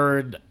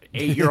 nerd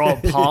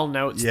 8-year-old Paul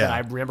notes that I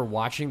remember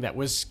watching that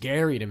was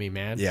scary to me,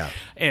 man. Yeah.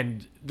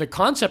 And the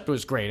concept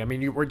was great. I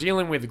mean, you were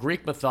dealing with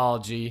Greek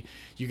mythology.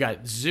 You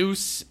got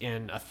Zeus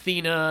and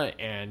Athena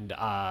and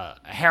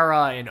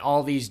Hera and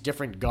all these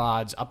different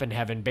gods up in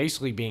heaven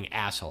basically being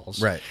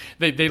assholes. Right.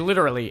 They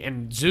literally,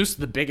 and Zeus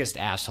the biggest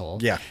asshole.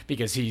 Yeah.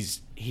 Because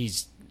he's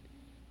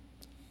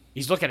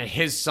looking at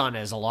his son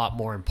as a lot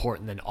more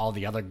important than all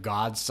the other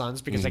gods'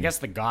 sons, because I guess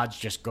the gods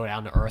just go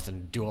down to Earth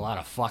and do a lot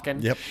of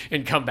fucking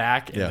and come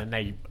back, and then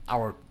they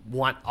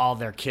want all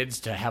their kids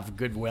to have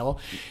goodwill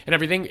and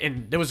everything.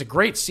 And there was a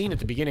great scene at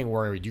the beginning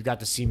where you got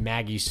to see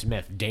Maggie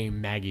Smith,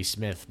 Dame Maggie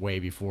Smith, way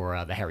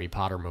before the Harry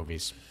Potter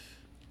movies.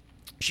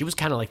 She was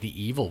kind of like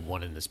the evil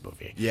one in this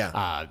movie.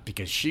 Yeah.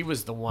 Because she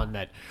was the one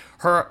that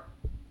her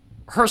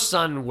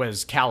son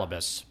was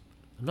Calibus.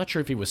 I'm not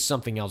sure if he was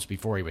something else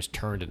before he was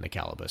turned into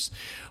Calibus,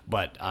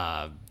 but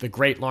the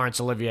great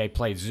Laurence Olivier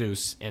played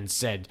Zeus and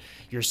said,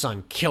 your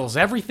son kills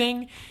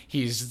everything.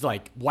 He's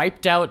like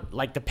wiped out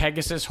like the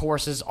Pegasus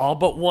horses, all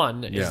but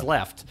one is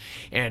left.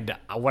 And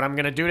what I'm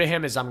going to do to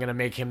him is I'm going to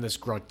make him this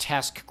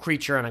grotesque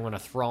creature, and I'm going to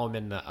throw him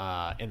in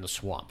the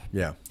swamp.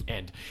 Yeah.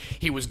 And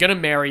he was going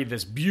to marry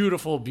this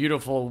beautiful,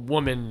 beautiful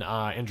woman,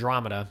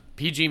 Andromeda.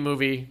 PG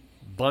movie.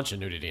 Bunch of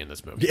nudity in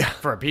this movie. Yeah.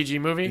 For a PG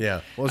movie.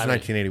 Yeah. Well, it was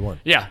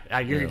 1981.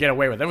 You could get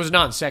away with it. It was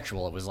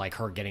non-sexual. It was like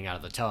her getting out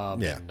of the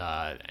tub and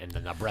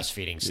then a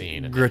breastfeeding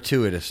scene. And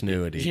gratuitous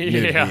nudity.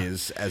 Nudity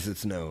is, as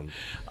it's known.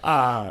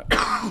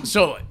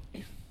 So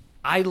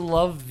I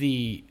love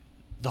the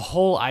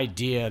whole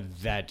idea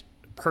that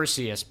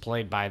Perseus,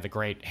 played by the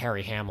great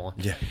Harry Hamill,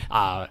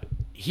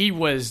 he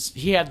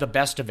had the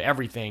best of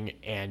everything,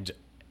 and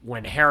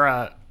when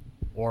Hera,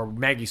 or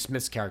Maggie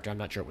Smith's character, I'm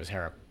not sure it was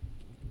Hera,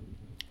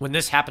 when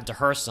this happened to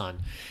her son,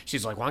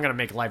 she's like, well, I'm going to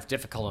make life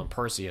difficult on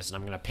Perseus, and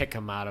I'm going to pick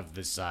him out of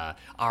this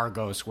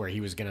Argos where he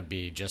was going to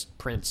be just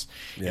prince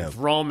and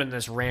throw him in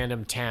this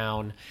random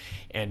town.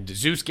 And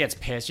Zeus gets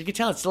pissed. You can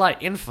tell it's a lot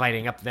of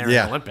infighting up there in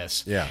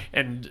Olympus. Yeah.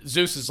 And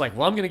Zeus is like,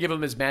 well, I'm going to give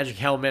him his magic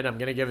helmet. I'm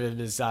going to give him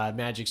his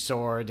magic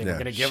sword. And I'm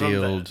going to give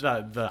him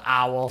the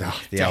owl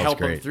to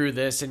help him through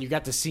this. And you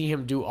got to see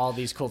him do all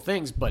these cool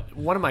things. But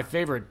one of my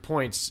favorite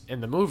points in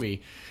the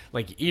movie,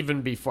 like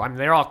even before, I mean,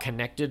 they're all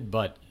connected,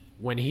 but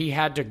when he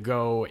had to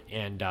go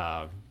and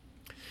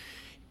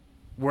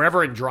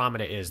wherever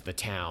Andromeda is, the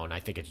town,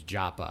 I think it's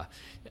Joppa,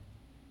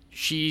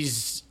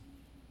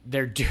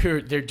 they're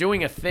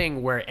doing a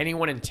thing where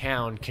anyone in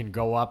town can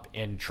go up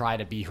and try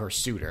to be her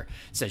suitor.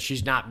 Says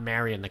she's not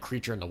marrying the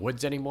creature in the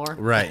woods anymore.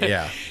 Right,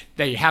 yeah.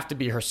 They have to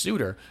be her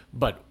suitor,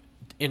 but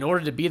in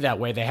order to be that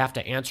way, they have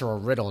to answer a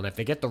riddle, and if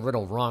they get the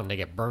riddle wrong, they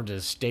get burned at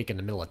a stake in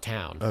the middle of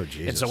town. Oh,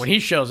 Jesus. And so when he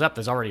shows up,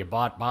 there's already a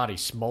body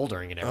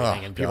smoldering and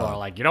everything, and people are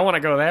like, you don't want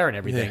to go there and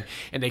everything. Yeah.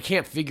 And they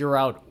can't figure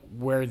out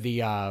where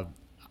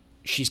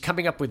she's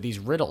coming up with these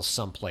riddles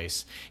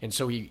someplace. And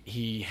so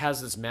he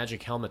has this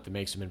magic helmet that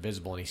makes him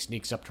invisible, and he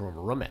sneaks up to her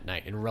room at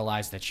night and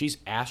realizes that she's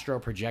astro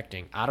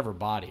projecting out of her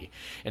body,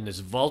 and this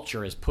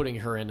vulture is putting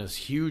her in this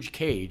huge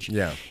cage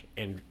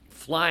and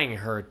flying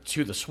her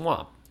to the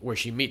swamp, where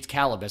she meets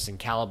Calibus, and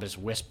Calibus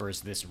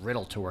whispers this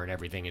riddle to her and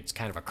everything. It's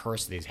kind of a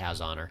curse that he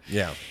has on her.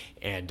 Yeah.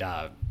 And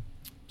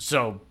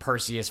so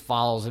Perseus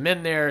follows him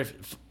in there,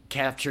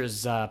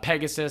 captures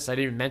Pegasus. I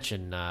didn't even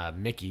mention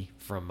Mickey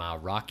from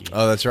Rocky.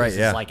 Oh, that's right,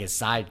 Is like his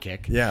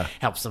sidekick. Yeah.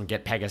 Helps him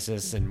get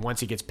Pegasus, and once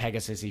he gets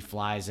Pegasus, he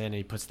flies in, and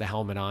he puts the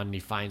helmet on, and he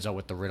finds out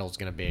what the riddle's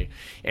going to be.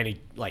 And he,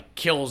 like,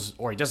 kills,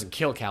 or he doesn't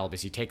kill Calibus,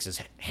 he takes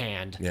his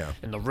hand,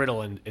 and the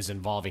riddle is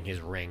involving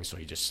his ring, so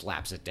he just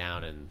slaps it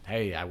down, and,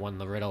 hey, I won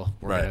the riddle.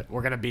 We're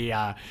going to be,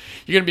 you're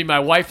going to be my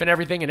wife and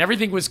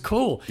everything was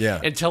cool. Yeah.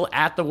 Until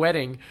at the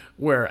wedding,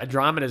 where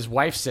Andromeda's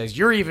wife says,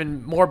 you're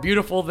even more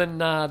beautiful than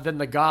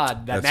the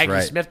god that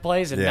Maggie Smith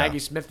plays, and Maggie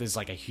Smith is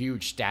like a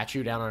huge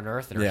statue down on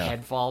Earth, and her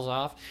head falls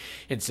off,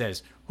 and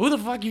says, who the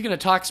fuck are you going to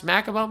talk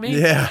smack about me?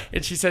 Yeah.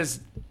 And she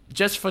says,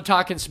 just for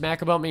talking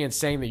smack about me and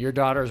saying that your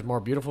daughter is more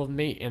beautiful than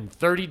me, in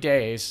 30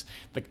 days,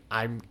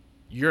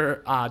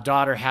 your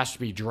daughter has to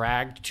be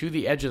dragged to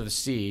the edge of the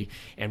sea,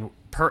 and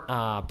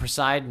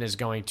Poseidon is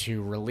going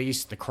to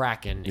release the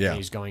Kraken, and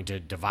he's going to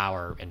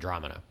devour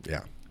Andromeda.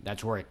 Yeah.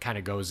 That's where it kind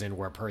of goes in,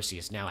 where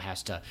Perseus now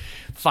has to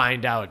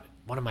find out.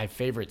 One of my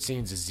favorite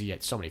scenes is he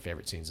had so many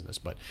favorite scenes in this,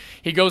 but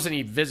he goes and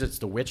he visits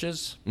the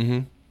witches.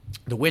 Mm-hmm.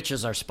 The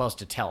witches are supposed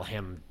to tell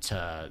him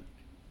to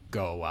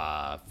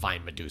go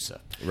find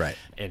Medusa. Right.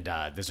 And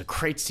there's a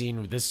great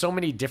scene. There's so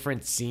many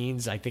different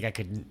scenes. I think I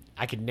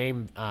could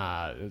name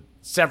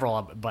several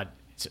of them, but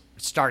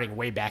starting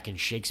way back in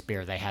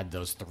Shakespeare, they had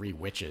those three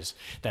witches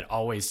that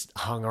always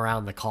hung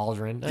around the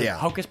cauldron. Yeah.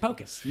 Hocus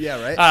pocus.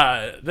 Yeah,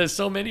 right. There's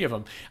so many of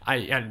them.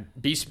 And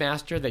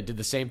Beastmaster, they did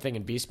the same thing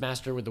in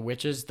Beastmaster with the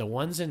witches. The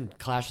ones in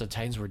Clash of the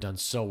Titans were done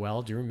so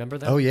well. Do you remember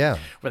them? Oh, yeah.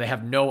 Where they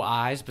have no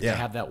eyes, but they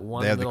have that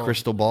one. They have the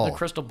crystal ball. The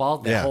crystal ball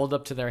they hold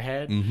up to their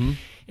head. Mm-hmm.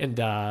 And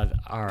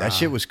that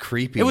shit was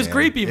creepy. It was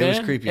creepy, man. It was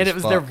creepy, and as it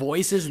was fuck. their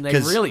voices, and they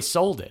really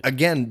sold it.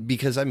 Again,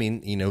 because I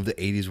mean, you know, the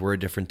 '80s were a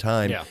different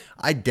time. Yeah.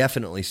 I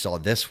definitely saw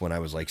this when I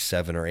was like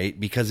 7 or 8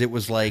 because it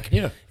was like,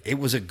 it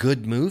was a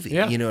good movie.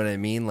 Yeah. You know what I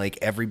mean? Like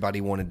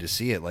everybody wanted to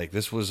see it. Like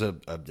this was a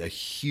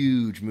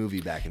huge movie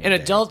back in the And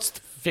day. adults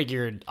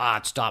figured,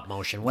 it's stop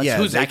motion. Who's they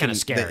that going can- to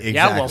scare? they-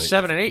 Yeah, well, exactly.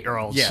 7 and 8 year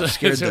olds. Yeah,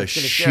 scared the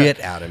shit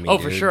out of me. Oh,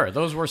 for dude. sure.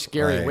 Those were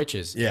scary Right.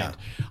 witches. Yeah. And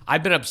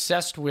I've been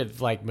obsessed with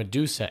like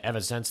Medusa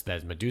ever since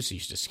then. Medusa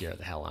used to scare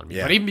the hell out of me.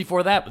 Yeah. But even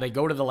before that, they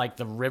go to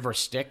the river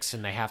Styx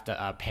and they have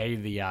to pay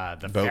the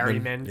Boatman.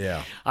 ferryman.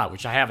 Yeah.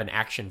 Which I have an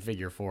action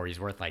figure for. He's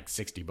worth like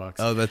 $60.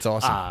 Oh, that's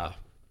awesome.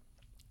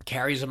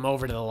 Carries him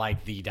over to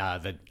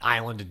the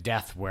island of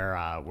death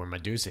where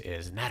Medusa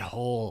is, and that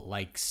whole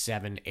like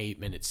 7-8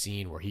 minute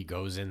scene where he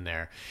goes in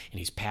there and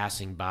he's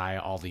passing by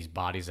all these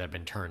bodies that have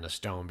been turned to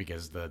stone,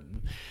 because the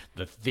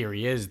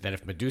theory is that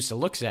if Medusa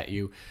looks at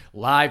you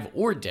live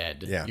or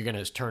dead, you're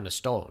gonna turn to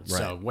stone. Right.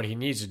 So what he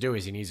needs to do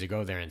is he needs to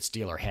go there and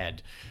steal her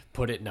head,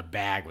 put it in a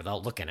bag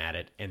without looking at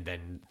it, and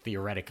then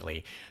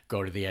theoretically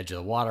go to the edge of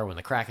the water when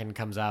the Kraken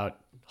comes out,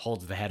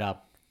 holds the head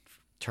up,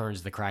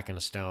 turns the Kraken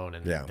to stone,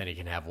 and then he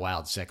can have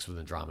wild sex with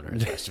Andromeda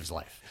the rest of his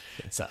life.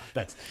 So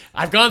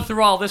I've gone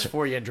through all this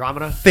for you,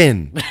 Andromeda.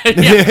 Finn.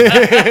 Exactly.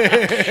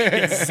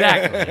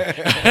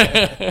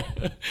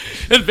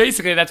 And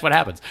basically that's what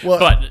happens. Well-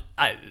 but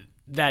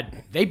that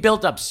they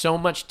built up so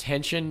much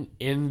tension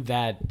in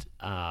that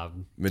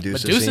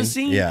Medusa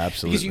scene? Yeah,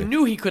 absolutely. Because you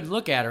knew he couldn't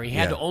look at her. He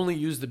had Yeah. to only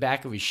use the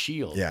back of his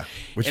shield. Yeah,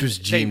 which And was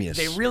genius.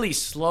 They really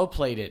slow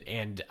played it,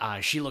 and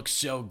she looks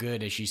so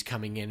good as she's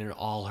coming in, and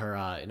all her.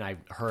 And I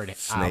heard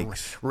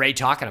Snakes. Ray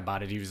talking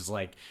about it. He's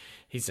like,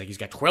 he's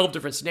got 12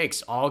 different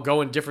snakes, all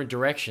go in different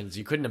directions.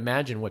 You couldn't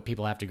imagine what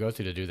people have to go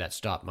through to do that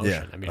stop motion.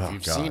 Yeah. I mean, Oh, if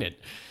you've God. seen it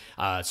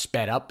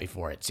sped up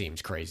before, it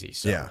seems crazy.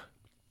 So. Yeah.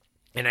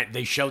 And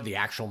they showed the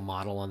actual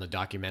model on the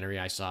documentary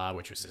I saw,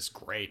 which was this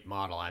great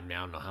model. I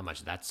don't know how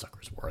much that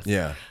sucker's worth.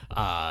 Yeah.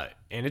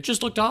 And it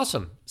just looked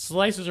awesome.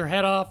 Slices her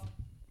head off.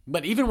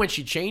 But even when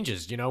she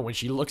changes, when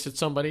she looks at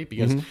somebody,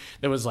 because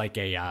there was like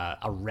a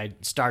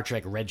red Star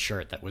Trek red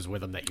shirt that was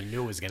with him that you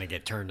knew was going to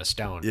get turned to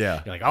stone.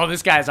 Yeah. You're like, oh,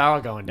 this guy's all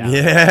going down.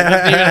 Yeah. He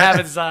doesn't even have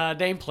his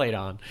nameplate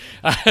on.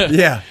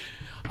 Yeah.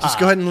 Just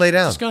go ahead and lay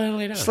down. Just go ahead and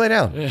lay down. Just lay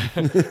down.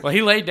 Well,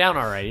 he laid down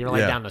all right. He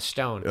laid Yeah. down to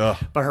stone. Ugh.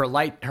 But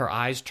her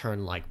eyes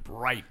turned like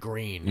bright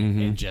green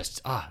and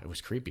just it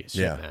was creepy as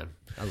shit, Yeah. man.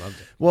 I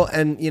loved it. Well,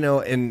 and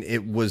and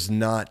it was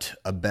not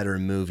a better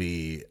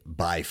movie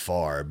by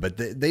far, but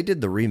they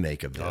did the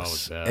remake of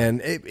this, bad.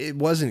 and it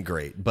wasn't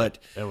great, but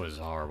It was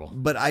horrible.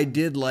 but I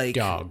did like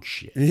Dog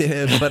shit.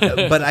 Yeah,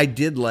 but I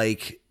did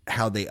like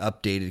how they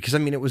updated, because I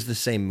mean it was the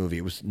same movie.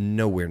 It was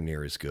nowhere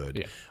near as good.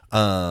 Yeah.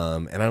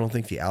 And I don't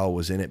think the owl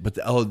was in it, but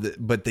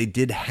but they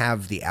did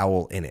have the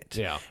owl in it.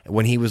 Yeah.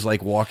 When he was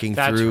like walking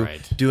That's through,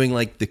 right. doing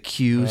like the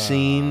Q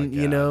scene,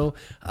 God.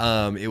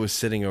 it was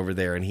sitting over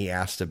there, and he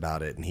asked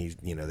about it, and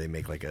they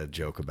make like a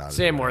joke about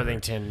Sam it. or whatever.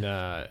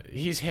 Worthington,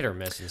 he's hit or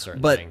miss in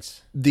certain But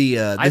things. the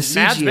Mads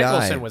CGI,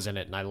 Mikkelsen was in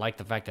it, and I like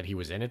the fact that he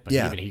was in it, but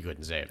Yeah. even he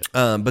couldn't save it.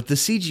 but the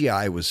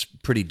CGI was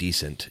pretty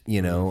decent.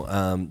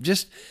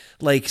 Just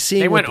like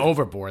seeing They what went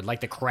overboard,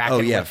 like the Kraken. Oh,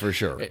 yeah, for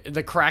sure.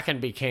 The Kraken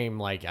became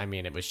like,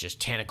 it was just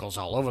tentacles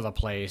all over the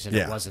place, and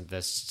Yeah. it wasn't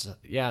this.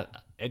 Yeah,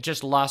 it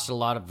just lost a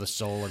lot of the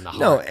soul and the heart.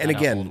 No, and that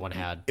again, old one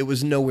had. it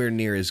was nowhere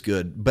near as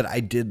good, but I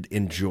did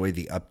enjoy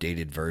the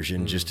updated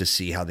version Mm. just to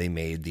see how they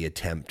made the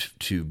attempt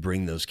to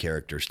bring those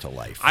characters to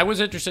life. I was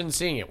interested in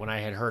seeing it when I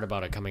had heard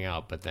about it coming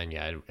out, but then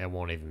it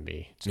won't even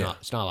be.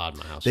 It's not allowed in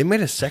my house. They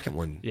made a second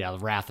one, Yeah, the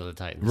Wrath of the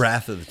Titans.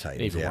 Wrath of the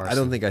Titans. Even Yeah, worse. I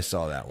don't think I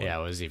saw that one. Yeah,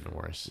 it was even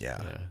worse. Yeah.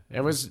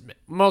 It was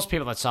most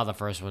people that saw the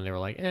first one, they were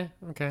like,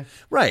 okay.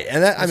 Right,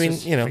 and that, I mean,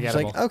 just it's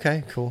like, forgettable.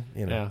 okay, cool.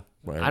 Yeah.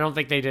 Right. I don't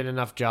think they did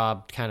enough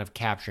job kind of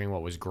capturing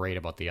what was great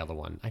about the other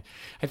one.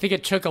 I think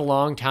it took a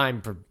long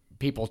time for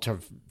people to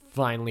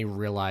finally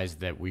realize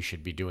that we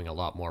should be doing a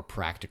lot more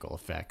practical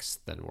effects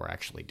than we're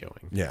actually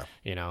doing. Yeah.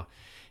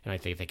 And I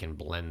think they can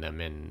blend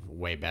them in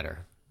way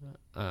better.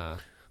 Yeah.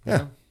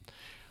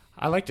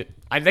 I liked it.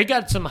 They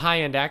got some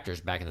high-end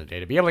actors back in the day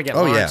to be able to get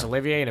Laurence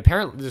Olivier, and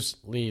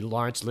apparently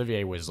Laurence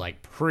Olivier was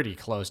like pretty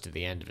close to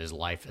the end of his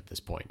life at this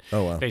point.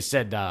 Oh, wow. They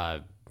said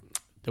there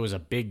was a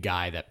big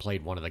guy that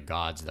played one of the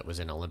gods that was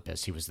in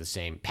Olympus. He was the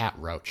same, Pat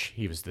Roach.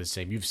 He was the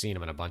same. You've seen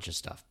him in a bunch of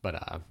stuff,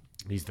 but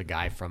he's the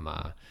guy from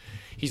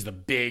he's the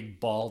big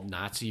bald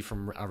Nazi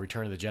from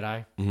Return of the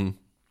Jedi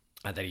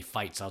that he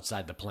fights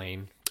outside the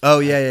plane. Oh,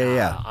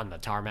 yeah. On the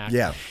tarmac.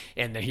 Yeah.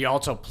 And then he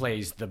also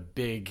plays the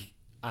big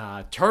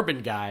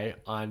turban guy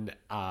on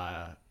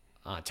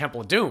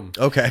Temple of Doom.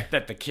 Okay.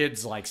 That the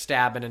kids like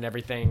stabbing and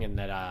everything, and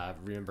that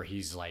remember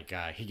he's like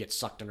he gets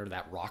sucked under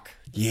that rock.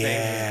 Yeah.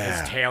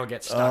 Thing. His tail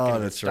gets stuck. Oh,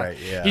 that's right.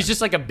 Yeah. He's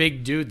just like a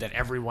big dude that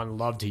everyone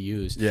loved to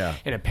use. Yeah.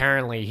 And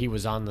apparently he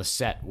was on the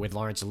set with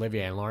Laurence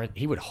Olivier, and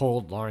he would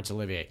hold Laurence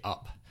Olivier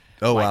up.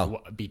 Oh, like,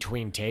 wow.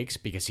 Between takes,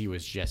 because he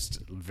was just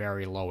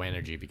very low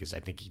energy, because I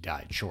think he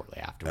died shortly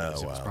afterwards.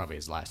 Oh, It was wow. probably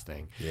his last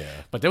thing. Yeah.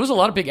 But there was a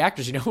lot of big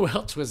actors. You know who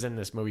else was in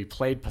this movie?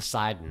 Played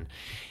Poseidon.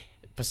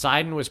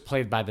 Poseidon was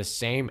played by the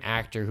same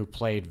actor who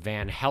played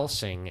Van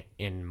Helsing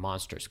in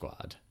Monster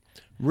Squad.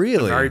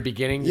 Really? The very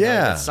beginning,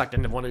 gets sucked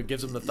into one who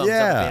gives him the thumbs up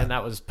at the end.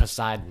 That was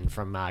Poseidon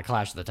from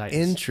Clash of the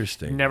Titans.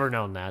 Interesting. Never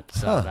known that,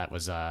 so that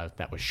was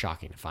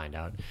shocking to find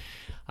out.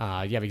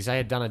 Because I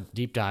had done a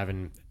deep dive,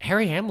 and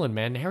Harry Hamlin,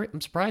 man,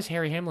 I'm surprised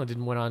Harry Hamlin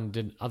didn't went on and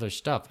did other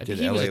stuff. I think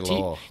he was LA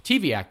Law.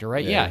 TV actor,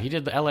 right? Yeah, he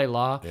did the L.A.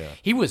 Law. Yeah.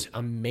 He was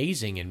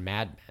amazing in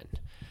Mad Men.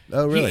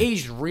 Oh, really? He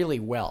aged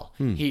really well.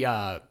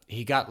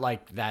 He got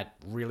like that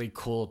really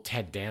cool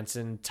Ted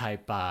Danson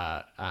type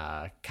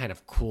kind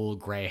of cool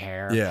gray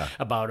hair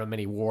about him, and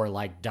he wore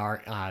like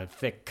dark,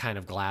 thick kind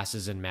of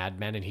glasses in Mad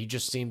Men, and he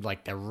just seemed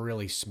like the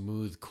really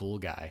smooth, cool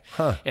guy.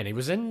 And he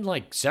was in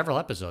like several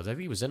episodes. I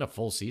think he was in a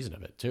full season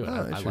of it too.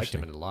 I liked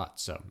him in a lot.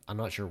 So I'm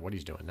not sure what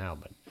he's doing now,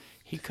 but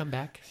he'd come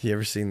back. You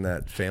ever seen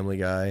that Family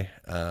Guy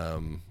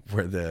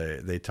where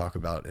they talk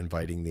about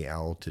inviting the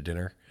owl to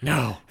dinner?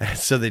 No.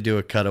 So they do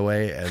a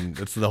cutaway, and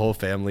it's the whole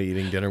family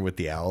eating dinner with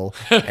the owl,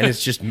 and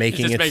it's just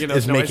making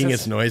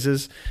its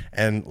noises.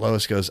 And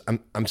Lois goes,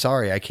 "I'm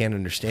sorry, I can't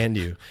understand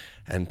you."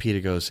 And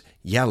Peter goes,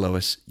 "Yeah,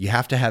 Lois, you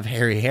have to have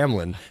Harry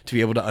Hamlin to be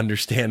able to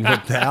understand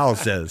what the owl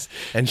says."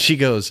 And she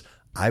goes,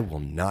 "I will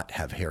not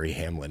have Harry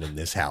Hamlin in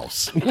this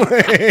house."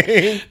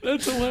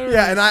 That's hilarious.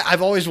 Yeah, and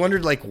I've always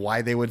wondered like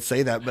why they would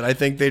say that, but I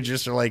think they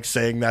just are like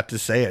saying that to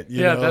say it.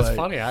 You know? That's like,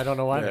 funny. I don't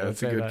know why they would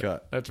that's a say good that.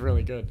 cut. That's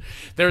really good.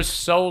 There's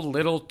so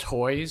little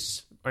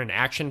toys and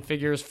action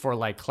figures for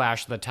like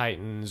Clash of the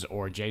Titans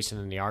or Jason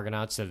and the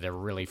Argonauts that they're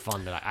really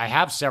fun. That I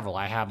have several.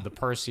 I have the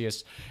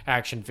Perseus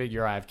action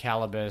figure. I have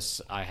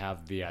Calibus. I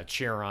have the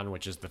Chiron,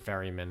 which is the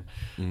ferryman,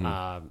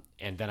 and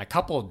then a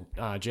couple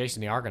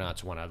Jason the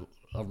Argonauts one.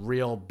 A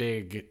real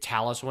big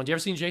Talus one. Do you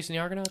ever seen Jason the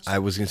Argonauts? I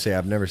was gonna say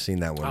I've never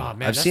seen that one. Oh, man, I've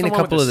that's seen the a one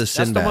couple with of the Sinbads.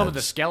 That's the one with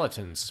the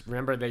skeletons.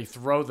 Remember, they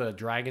throw the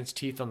dragon's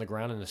teeth on the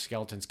ground, and the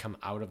skeletons come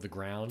out of the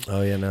ground.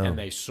 Oh yeah, no. And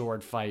they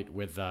sword fight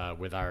with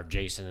our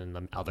Jason and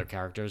the other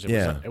characters.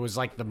 Yeah. It was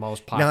like the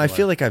most popular. Now I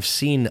feel like I've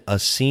seen a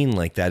scene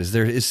like that.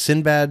 Is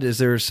Sinbad? Is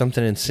there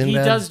something in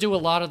Sinbad? He does do a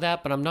lot of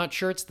that, but I'm not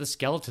sure it's the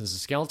skeletons. The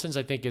skeletons,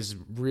 I think, is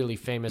really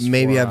famous.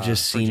 Maybe for, I've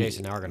just for seen.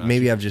 Jason Argonauts.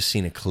 Maybe I've just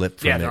seen a clip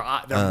from it.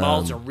 Their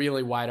mouths are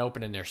really wide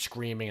open, and they're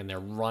screaming, and they're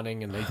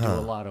running, and they do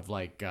a lot of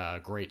like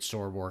great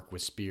sword work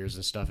with spears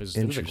and stuff.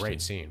 It was a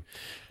great scene.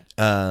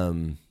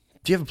 Do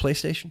you have a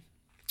PlayStation?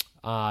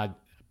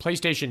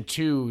 PlayStation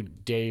 2,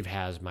 Dave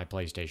has my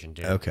PlayStation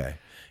 2. Okay.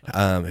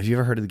 Have you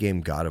ever heard of the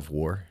game God of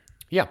War?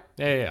 Yeah.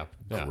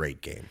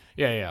 Great game.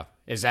 Yeah.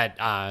 Is that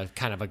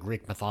kind of a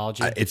Greek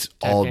mythology? It's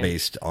type all game?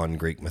 based on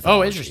Greek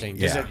mythology. Oh, interesting.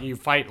 Yeah. You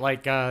fight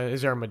like,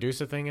 is there a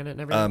Medusa thing in it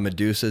and everything?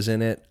 Medusa's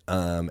in it,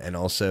 and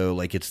also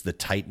like it's the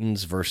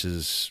Titans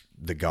versus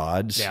the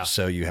gods. Yeah.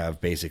 So you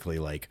have basically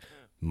like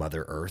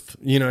Mother Earth.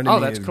 You know what I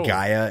mean? That's cool.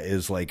 Gaia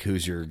is like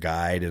who's your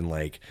guide, and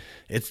like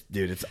it's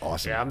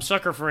awesome. Yeah, I'm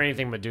sucker for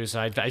anything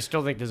Medusa. I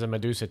still think there's a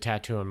Medusa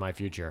tattoo in my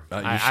future.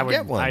 You should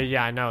get one.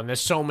 I know. And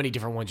there's so many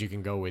different ones you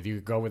can go with. You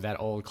could go with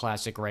that old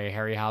classic Ray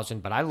Harryhausen,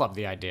 but I love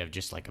the idea of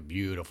just like a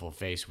beautiful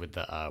face with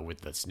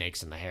the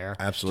snakes and the hair.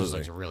 Absolutely,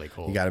 just looks really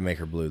cool. You got to make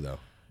her blue though.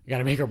 You got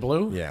to make her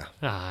blue? Yeah.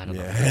 I don't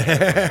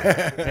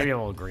know. Maybe a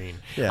little green.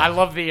 Yeah. I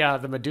love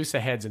the Medusa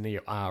heads in the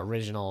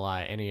original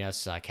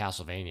NES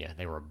Castlevania.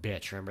 They were a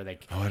bitch. Remember I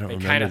don't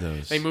remember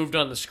those. They moved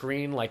on the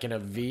screen like in a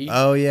V.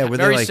 Oh yeah,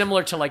 very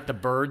similar to like the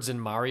birds in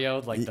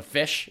Mario, like the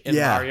fish in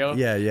Mario.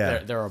 Yeah.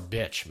 They're a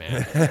bitch,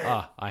 man.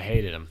 I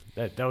hated them.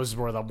 Those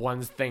were the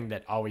one thing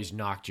that always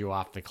knocked you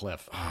off the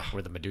cliff.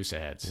 Were the Medusa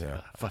heads. Yeah.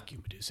 Fuck you,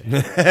 Medusa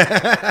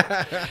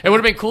heads. It would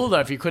have been cool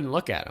though if you couldn't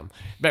look at them.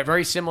 But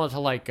very similar to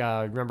like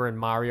remember in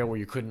Mario where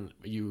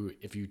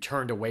if you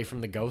turned away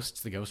from the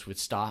ghost would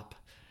stop.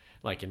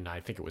 Like in, I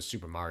think it was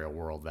Super Mario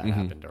World that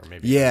happened, or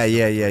maybe yeah.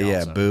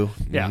 Also. Boo.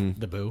 Yeah,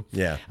 the Boo.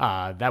 Yeah,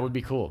 that would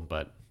be cool.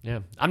 But yeah,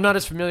 I'm not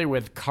as familiar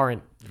with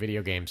current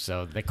video games,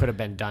 so they could have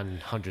been done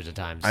hundreds of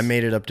times. I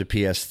made it up to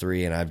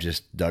PS3, and I've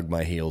just dug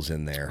my heels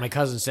in there. My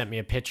cousin sent me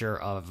a picture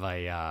of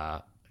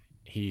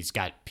he's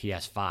got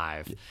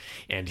PS5,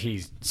 and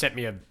he sent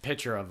me a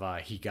picture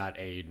of he got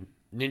a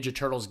Ninja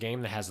Turtles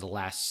game that has the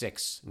last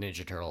 6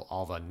 Ninja Turtle,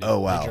 all the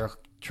wow. Ninja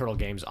Turtle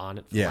games on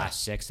it. The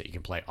last 6 that you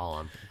can play all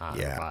on.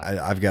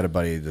 I've got a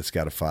buddy that's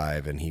got a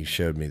 5, and he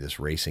showed me this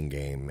racing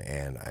game,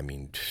 and I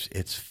mean,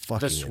 it's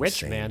fucking the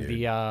Switch, insane, man. dude.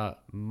 The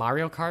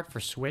Mario Kart for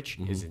Switch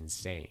is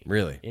insane.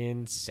 Really?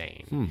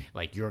 Insane.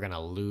 Like, you're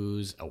gonna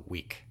lose a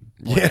week.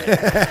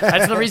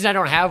 That's the reason I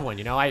don't have one.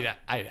 You know,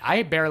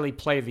 I barely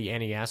play the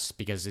NES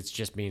because it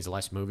just means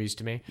less movies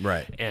to me.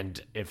 Right.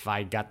 And if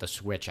I got the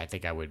Switch, I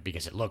think I would,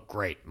 because it looked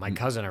great. My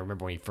cousin, I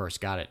remember when he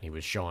first got it, he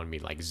was showing me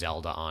like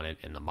Zelda on it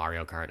and the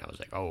Mario Kart, and I was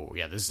like, oh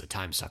yeah, this is a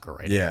time sucker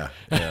right here.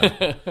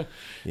 Yeah.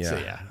 So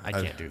yeah, I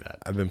can't do that.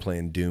 I've been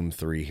playing Doom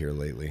 3 here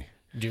lately.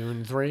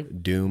 Dune 3?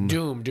 Doom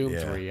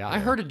 3. Yeah. I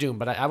heard of Doom,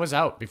 but I was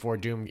out before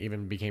Doom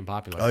even became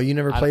popular. Oh, you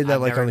never played that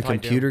I've like never on the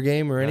played computer Doom.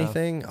 game or No.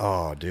 anything?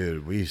 Oh,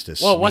 dude, we used to.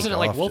 Well, wasn't it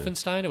sneak like off to-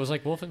 Wolfenstein? It was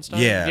like Wolfenstein?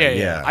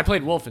 Yeah. I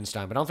played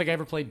Wolfenstein, but I don't think I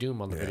ever played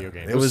Doom on the video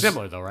game. It was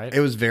similar, though, right? It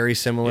was very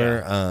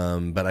similar,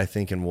 but I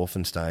think in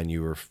Wolfenstein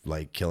you were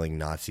like killing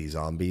Nazi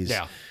zombies.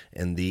 Yeah.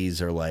 And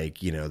these are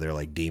like, you know, they're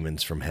like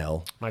demons from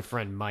hell. My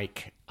friend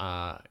Mike,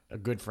 a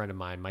good friend of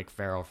mine, Mike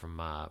Farrell from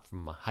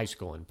high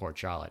school in Port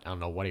Charlotte. I don't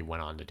know what he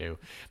went on to do,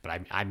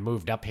 but I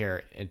moved up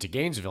here into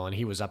Gainesville, and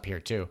he was up here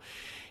too.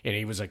 And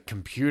he was a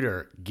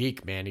computer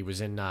geek, man. He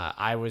was in.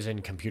 I was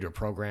in computer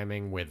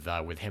programming with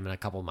him and a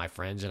couple of my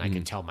friends, and I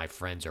can tell my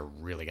friends are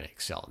really going to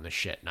excel in this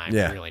shit, and I'm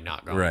really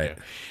not going right.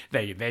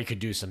 to. They could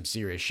do some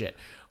serious shit.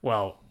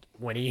 Well,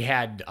 when he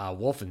had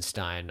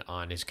Wolfenstein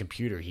on his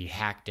computer, he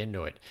hacked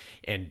into it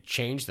and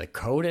changed the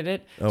code in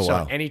it. Oh, so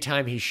wow.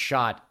 anytime he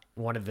shot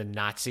one of the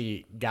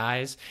Nazi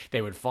guys,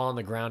 they would fall on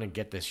the ground and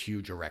get this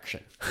huge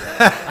erection.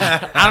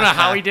 I don't know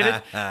how he did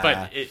it,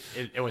 but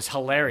it was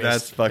hilarious.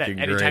 That's fucking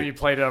Anytime great. you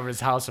played it over his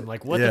house, I'm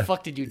like, what Yeah. the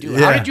fuck did you do?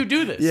 Yeah. How did you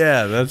do this?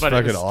 Yeah, that's but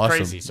fucking it was awesome.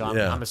 crazy. So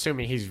I'm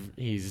assuming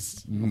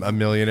he's A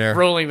millionaire.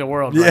 ruling the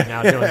world right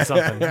now doing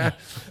something.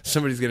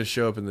 Somebody's gonna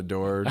show up in the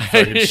door and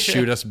fucking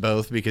shoot us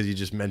both because you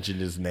just mentioned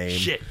his name.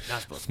 Shit,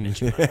 not supposed to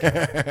mention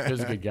that. He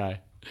was a good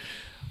guy.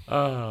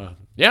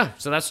 Yeah,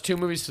 so that's 2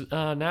 movies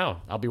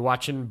now. I'll be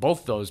watching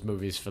both those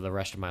movies for the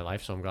rest of my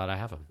life, so I'm glad I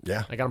have them.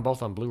 Yeah. I got them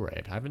both on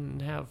Blu-ray. I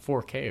haven't have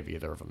 4K of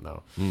either of them,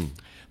 though.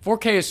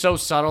 4K is so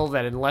subtle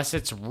that unless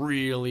it's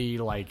really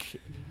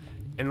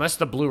unless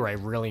the Blu-ray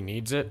really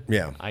needs it,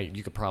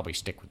 you could probably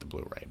stick with the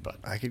Blu-ray. But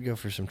I could go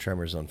for some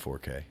Tremors on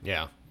 4K.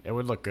 yeah, it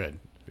would look good,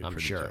 I'm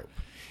pretty sure. dope.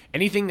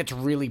 Anything that's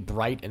really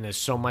bright and there's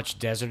so much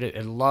desert,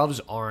 it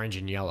loves orange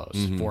and yellows.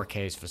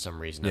 4Ks for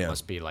some reason. That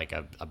must be like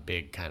a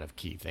big kind of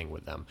key thing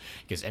with them.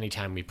 Because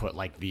anytime we put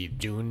like the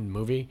Dune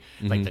movie,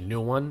 like the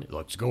new one, it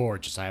looks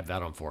gorgeous. I have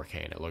that on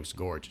 4K and it looks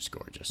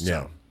gorgeous.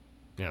 Yeah. So,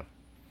 yeah.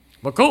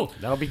 Well, cool.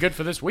 That'll be good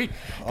for this week.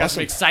 Got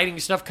some exciting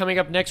stuff coming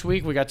up next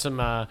week. We got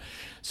some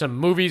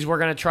movies we're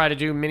going to try to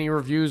do mini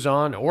reviews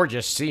on or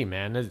just see,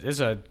 man. This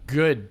is a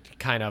good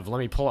kind of, let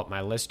me pull up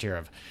my list here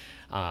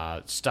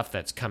of stuff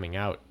that's coming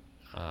out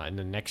in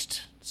the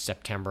next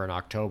September and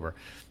October.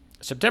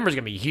 September's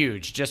going to be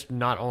huge. Just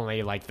not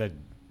only like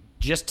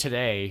just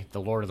today, the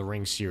Lord of the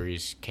Rings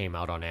series came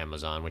out on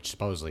Amazon, which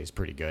supposedly is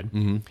pretty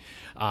good.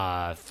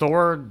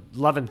 Thor: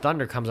 Love and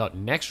Thunder comes out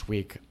next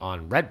week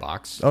on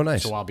Redbox. Oh,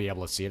 nice. So I'll be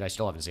able to see it. I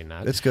still haven't seen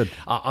that. It's good.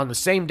 On the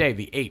same day,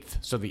 the 8th.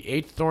 So the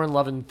 8th, Thor: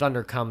 Love and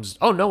Thunder comes...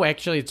 Oh, no,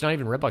 actually, it's not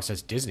even Redbox.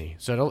 It's Disney.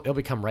 So it'll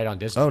become right on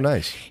Disney. Oh,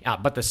 nice.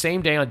 But the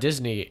same day on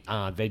Disney,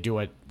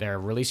 they're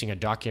releasing a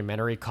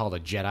documentary called A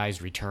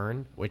Jedi's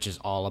Return, which is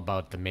all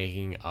about the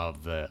making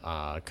of the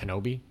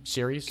Kenobi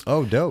series.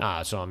 Oh, dope.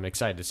 So I'm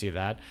excited to see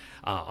that.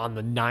 On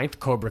the 9th,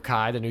 Cobra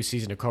Kai, the new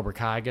season of Cobra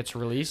Kai gets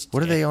released.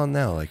 What are they on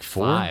now? Like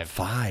 4?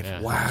 5.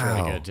 Yeah, Wow. That's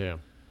really good, too.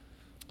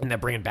 And they're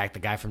bringing back the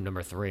guy from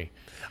number 3.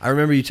 I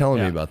remember you telling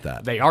Yeah. me about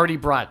that. They already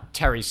brought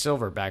Terry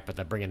Silver back, but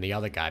they're bringing the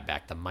other guy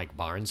back, the Mike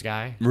Barnes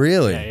guy.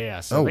 Really? Yeah.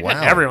 So Oh, they're getting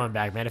wow. everyone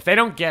back, man. If they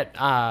don't get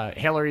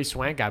Hilary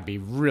Swank, I'd be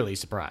really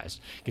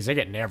surprised because they're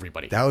getting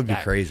everybody. That would be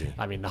back. crazy.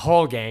 I mean, the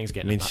whole gang's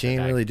getting. I mean, she ain't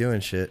back. really doing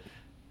shit.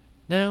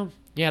 No.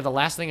 Yeah, the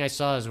last thing I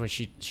saw is when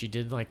she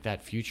did like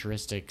that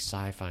futuristic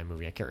sci-fi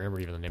movie. I can't remember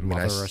even the name,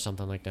 Mother or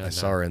something like that. I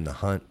saw her in The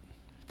Hunt.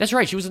 That's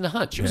right. She was in The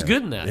Hunt. She was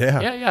good in that. Yeah.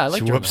 I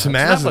liked She her. whooped some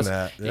ass in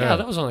that. Yeah. Yeah.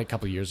 That was only a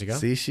couple years ago.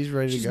 See, she's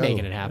ready She's to go.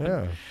 making it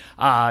happen.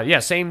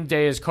 Same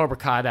day as Cobra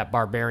Kai, that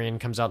Barbarian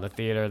comes out in the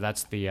theater.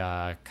 That's the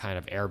kind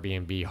of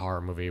Airbnb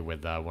horror movie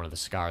with one of the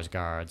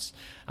Skarsgårds.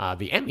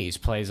 The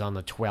Emmys plays on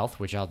the 12th,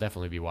 which I'll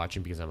definitely be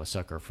watching because I'm a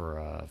sucker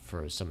for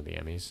some of the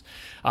Emmys.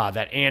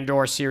 That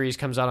Andor series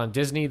comes out on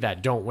Disney.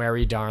 That Don't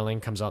Worry, Darling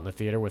comes out in the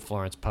theater with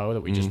Florence Poe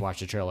that we just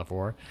watched a trailer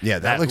for. Yeah,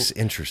 that looks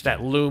interesting.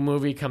 That Lou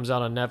movie comes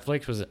out on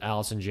Netflix with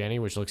Allison Janney,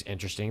 which looks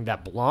interesting.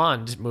 That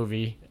Blonde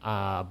movie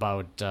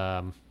about...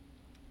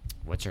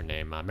 what's her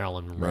name?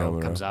 Marilyn Monroe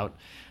comes out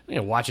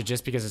watch it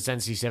just because it's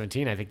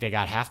NC-17. I think they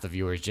got half the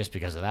viewers just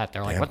because of that.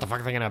 They're like, what the fuck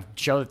are they going to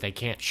show that they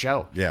can't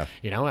show? Yeah.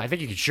 I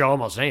think you could show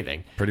almost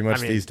anything. Pretty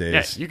much these days.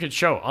 Yeah, you could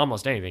show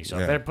almost anything. So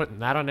if they're putting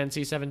that on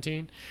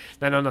NC-17,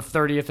 then on the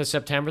 30th of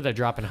September, they're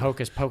dropping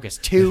Hocus Pocus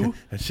 2.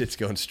 That shit's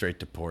going straight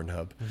to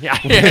Pornhub. Yeah.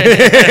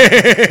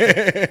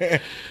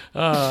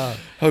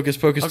 Hocus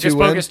Pocus 2 Hocus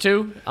Pocus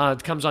 2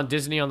 it comes on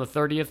Disney on the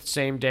 30th,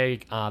 same day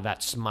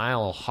that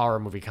Smile horror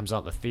movie comes out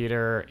in the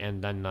theater,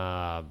 and then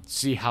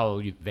See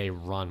How They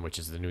Run, which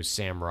is the new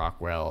Sam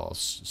Rockwell,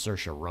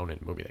 Saoirse Ronan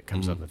movie that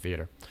comes out in the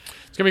theater.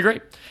 It's going to be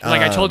great. And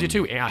like I told you,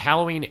 too,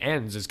 Halloween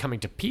Ends is coming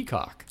to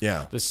Peacock.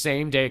 Yeah. The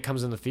same day it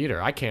comes in the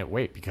theater. I can't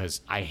wait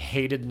because I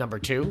hated number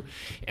 2,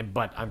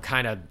 but I'm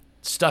kind of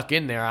stuck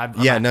in there. I'm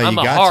you a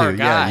got horror to.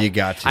 guy. Yeah, you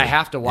got to. I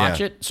have to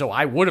watch it, so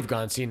I would have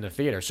gone seen in the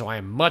theater. So I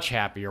am much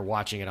happier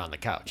watching it on the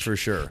couch. For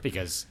sure.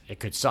 Because it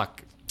could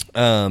suck.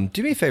 Do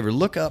me a favor.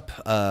 Look up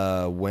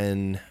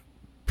when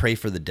Pray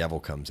for the Devil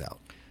comes out.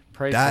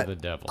 Pray for the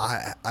Devil.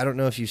 I don't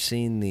know if you've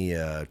seen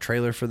the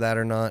trailer for that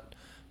or not,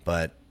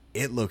 but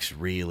it looks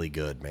really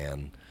good,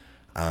 man.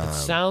 It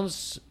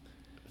sounds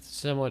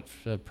somewhat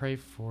Pray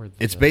for the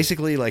It's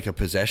basically like a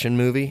possession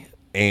movie,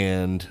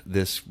 and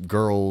this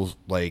girl,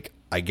 like,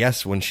 I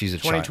guess when she's a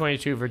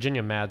 2022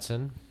 Virginia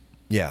Madsen.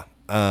 Yeah.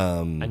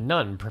 A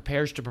nun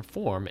prepares to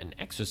perform an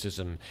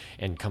exorcism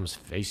and comes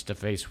face to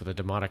face with a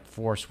demonic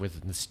force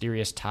with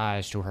mysterious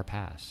ties to her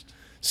past.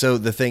 So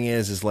the thing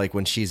is like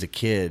when she's a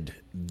kid,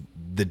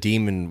 the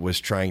demon was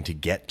trying to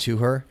get to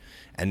her,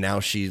 and now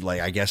she's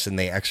like, I guess, and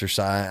they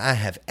exorcise. I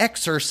have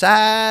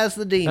exorcised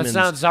the demons.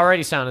 That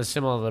already sounds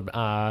similar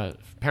to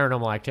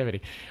Paranormal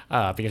Activity,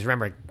 because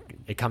remember,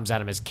 it comes at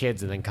them as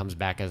kids and then comes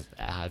back as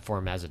for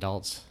them as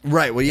adults.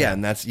 Right. Well, yeah,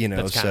 and that's kind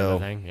of the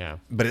thing. Yeah.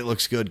 But it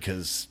looks good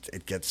because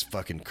it gets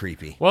fucking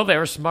creepy. Well, they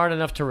were smart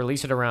enough to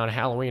release it around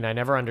Halloween. I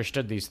never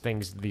understood these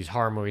things, these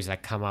horror movies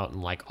that come out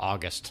in like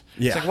August.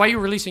 Yeah. It's like, why are you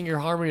releasing your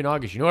horror movie in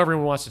August? You know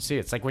everyone wants to see it.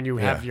 It's like when you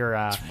have your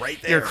right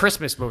there. your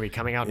Christmas movie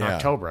coming out in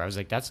October. I was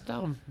like, that's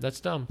dumb. That's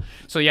dumb.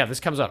 So yeah,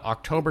 this comes out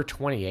October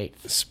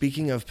 28th.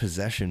 Speaking of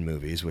possession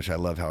movies, which I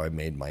love how I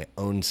made my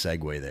own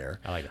segue there.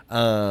 I like it.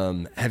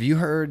 Have you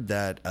heard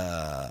that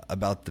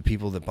about the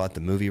people that bought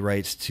the movie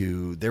rights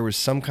to? There was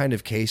some kind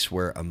of case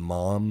where a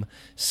mom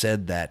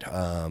said that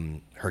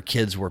her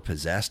kids were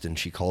possessed, and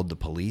she called the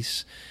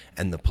police,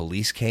 and the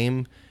police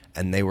came,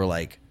 and they were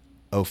like,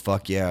 oh,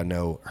 fuck yeah,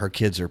 no, her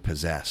kids are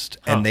possessed.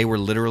 Huh. And they were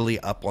literally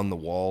up on the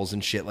walls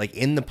and shit. Like,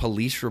 in the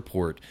police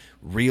report,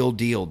 real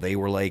deal, they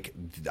were like,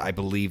 I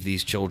believe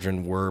these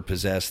children were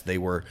possessed. They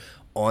were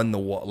on the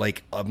wall,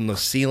 like on the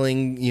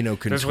ceiling,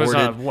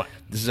 contorted.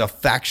 This is a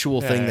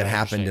factual thing that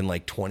happened in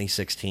like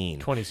 2016.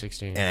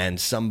 2016. And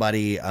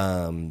somebody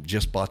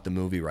just bought the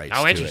movie rights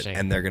to it,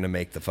 and they're going to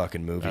make the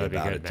fucking movie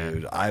about it,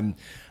 dude.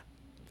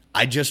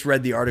 I just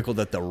read the article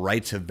that the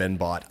rights have been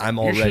bought. I'm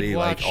already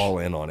like all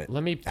in on it.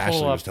 Let me pull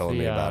Ashley up was telling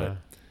me about it.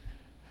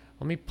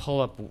 Let me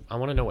pull up. I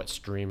want to know what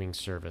streaming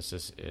service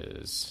this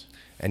is.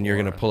 And you're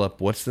going to pull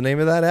up, what's the name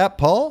of that app,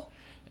 Paul?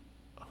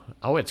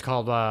 Oh, it's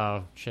called,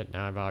 shit,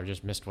 now I've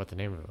just missed what the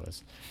name of it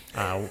was.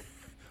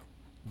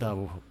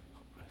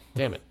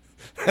 Damn it.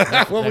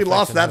 Well, we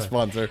lost that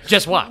sponsor.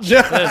 Just watch.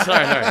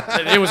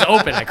 Sorry. It was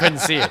open. I couldn't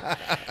see it.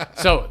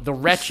 So, The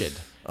Wretched.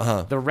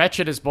 The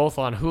Wretched is both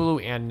on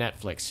Hulu and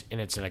Netflix,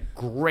 and it's a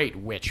great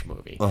witch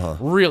movie.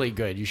 Really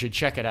good. You should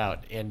check it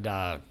out.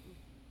 And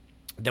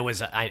there was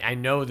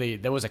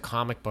there was a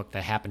comic book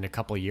that happened a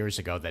couple of years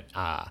ago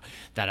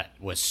that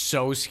was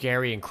so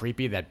scary and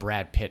creepy that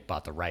Brad Pitt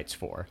bought the rights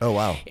for. Oh,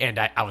 wow. And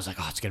I was like,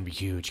 oh, it's going to be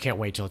huge. Can't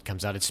wait till it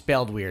comes out. It's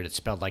spelled weird. It's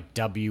spelled like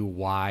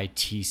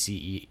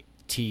WYTCHES.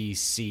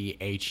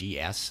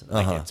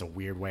 Like it's a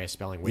weird way of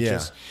spelling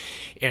witches.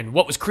 Yeah. And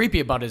what was creepy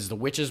about it is the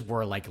witches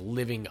were like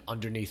living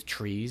underneath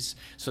trees.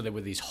 So there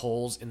were these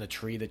holes in the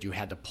tree that you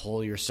had to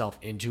pull yourself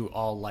into,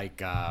 all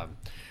like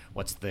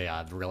what's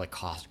the really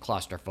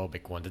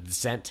claustrophobic one? The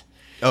Descent.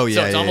 Oh, yeah.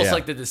 So it's almost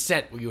like The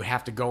Descent, where you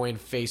have to go in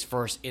face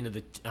first into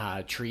the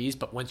trees,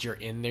 but once you're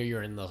in there,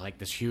 you're in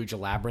this huge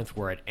labyrinth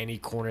where at any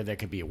corner there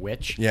could be a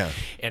witch. Yeah.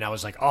 And I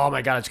was like, oh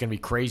my God, it's going to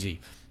be crazy.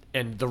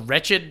 And The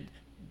Wretched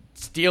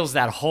steals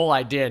that whole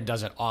idea and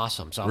does it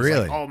awesome. So I was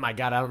like, oh my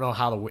God, I don't know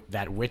how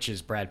that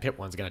witch's Brad Pitt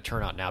one's going to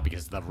turn out now,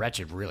 because The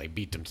Wretched really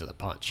beat him to the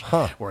punch.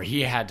 Where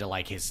he had to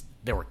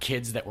there were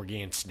kids that were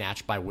getting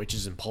snatched by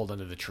witches and pulled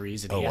under the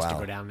trees, and he has to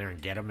go down there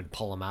and get them and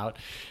pull them out.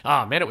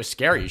 Oh man, it was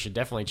scary. You should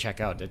definitely check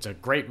out. It's a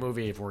great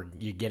movie if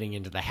you're getting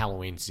into the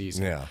Halloween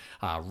season. Yeah.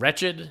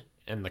 Wretched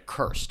and The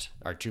Cursed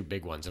are two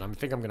big ones, and I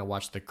think I'm going to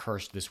watch The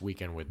Cursed this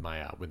weekend with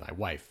my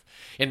wife.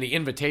 And The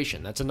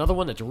Invitation, that's another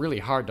one that's really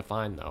hard to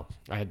find, though.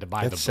 I had to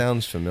buy That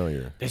sounds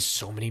familiar. There's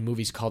so many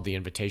movies called The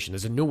Invitation.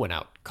 There's a new one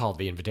out called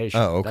The Invitation.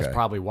 Oh, okay. That's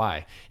probably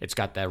why. It's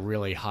got that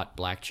really hot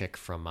black chick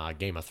from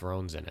Game of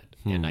Thrones in it,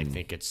 and I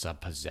think it's a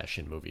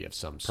possession movie of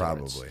some sort.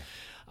 Probably.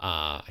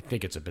 I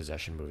think it's a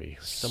possession movie.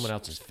 Someone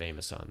else is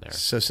famous on there.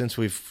 So since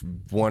we've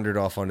wandered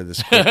off onto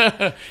this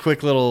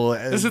quick little...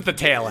 this is the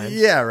tail end.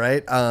 Yeah,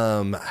 right?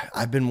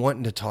 I've been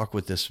wanting to talk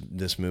with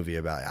this movie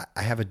about...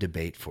 I have a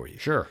debate for you.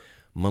 Sure.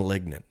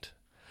 Malignant.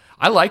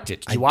 I liked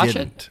it. Did you watch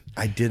it?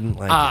 I didn't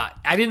like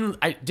it.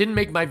 I didn't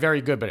make my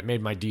very good, but it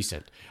made my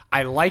decent.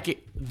 I like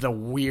it, the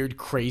weird,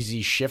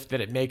 crazy shift that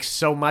it makes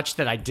so much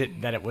that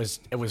it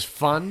was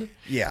fun.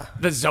 Yeah.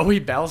 The Zoe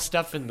Bell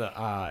stuff in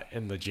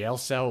the jail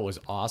cell was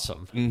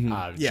awesome.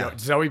 Yeah.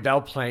 Zoe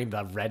Bell playing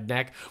the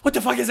redneck. What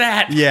the fuck is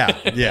that?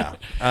 Yeah.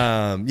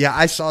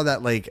 I saw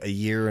that like a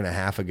year and a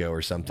half ago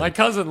or something. My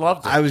cousin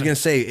loved it. I was gonna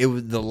say it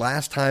was the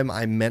last time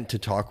I meant to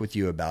talk with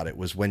you about it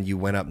was when you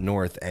went up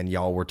north and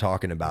y'all were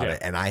talking about it,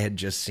 and I had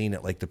just seen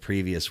it like the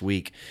previous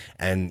week,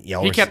 and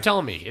y'all. He kept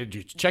telling me,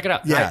 check it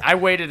out. Yeah. I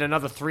waited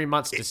another 3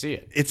 months to see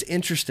it. It's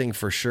interesting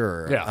for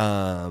sure.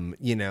 Yeah.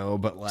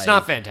 But like it's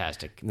not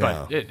fantastic,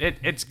 No. but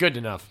it's good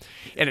enough,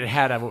 and it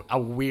had a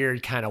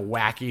weird kind of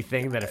wacky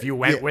thing that if you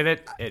went with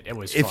it, it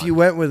was. If fun. you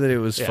went with it, it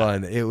was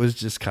fun. It was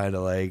just kind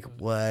of like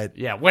what?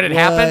 Yeah, when it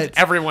happened,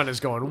 everyone is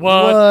going,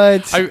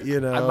 "What?" What?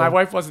 My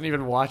wife wasn't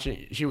even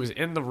watching. She was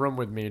in the room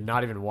with me,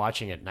 not even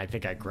watching it. And I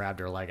think I grabbed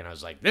her leg and I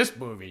was like, "This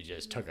movie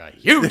just took a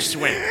huge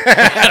swing."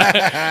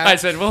 I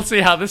said, "We'll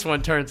see how this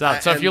one turns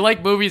out." So if you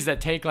like movies that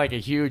take like a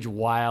huge,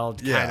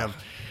 wild kind of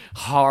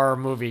horror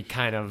movie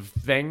kind of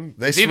thing,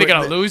 it's either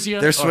going to lose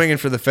you. They're swinging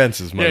for the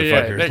fences,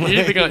 motherfuckers.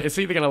 It's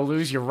either going to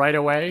lose you right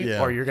away,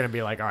 or you're going to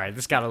be like, all right,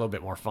 this got a little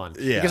bit more fun.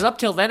 Yeah. Because up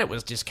till then, it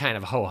was just kind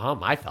of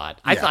ho-hum, I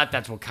thought. I thought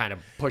that's what kind of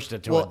pushed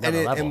it to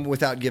another level. And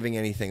without giving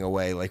anything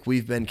away, like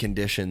we've been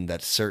conditioned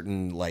that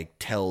certain like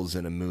tells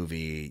in a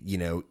movie,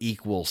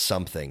 equal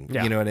something.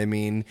 Yeah. You know what I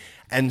mean?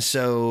 And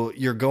so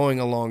you're going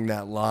along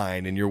that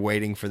line and you're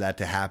waiting for that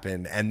to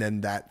happen, and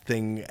then that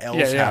thing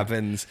else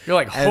happens. You're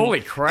like, holy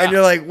crap. And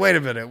you're like, wait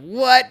a minute,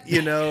 what?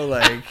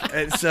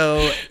 And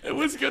so it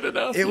was good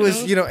enough. It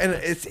was, and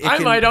I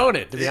might own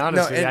it, to be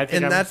honest with you.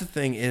 And that's the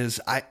thing is,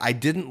 I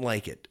didn't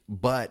like it,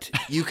 but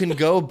you can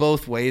go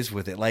both ways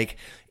with it. Like,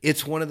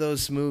 it's one of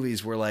those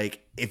movies where,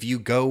 like, if you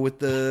go with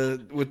the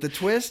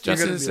twist, just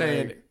you're gonna as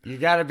saying, you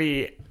got to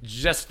be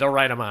just the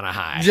right amount of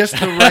high, just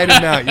the right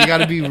amount. You got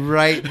to be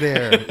right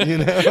there,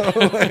 and then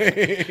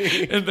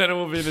it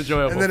will be an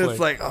enjoyable. And then it's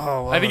like,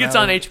 oh, I think it's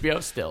on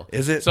HBO still.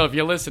 Is it? So if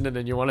you're listening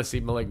and you want to see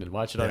 *Malignant*,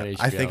 watch it on HBO.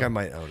 I think I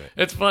might own it.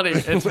 It's funny.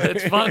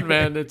 It's fun,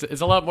 man.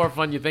 It's a lot more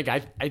fun you think.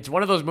 It's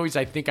one of those movies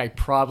I think I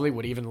probably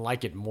would even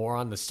like it more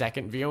on the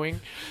second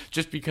viewing,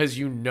 just because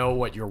you know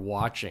what you're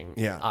watching.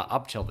 Yeah.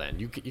 Up till then,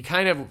 you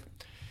kind of.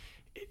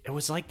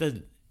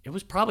 It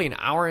was probably an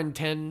hour and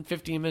 10,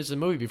 15 minutes of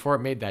the movie before it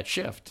made that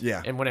shift.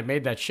 Yeah. And when it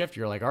made that shift,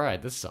 you're like, all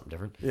right, this is something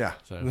different. Yeah.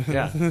 So,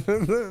 yeah.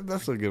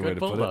 That's a good way to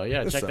put it.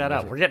 Yeah, check that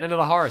out. We're getting into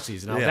the horror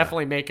season. I'll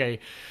definitely make we're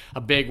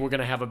going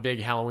to have a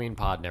big Halloween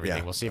pod and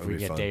everything. We'll see if we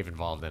can get Dave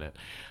involved in it.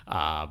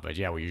 But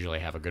yeah, we usually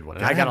have a good one.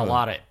 And I got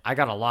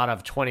a lot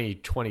of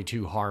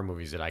 2022 horror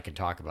movies that I can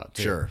talk about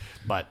too. Sure.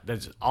 But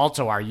there's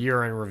also our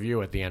year-end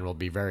review at the end will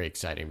be very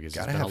exciting because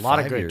there's been a lot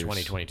of good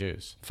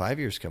 2022s. 5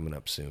 years coming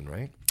up soon,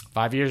 right?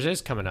 5 years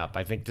is coming up.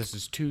 I think this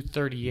is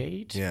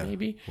 238,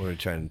 maybe. We're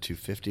trying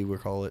 250, we'll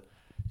call it.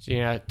 So,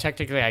 yeah,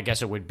 technically, I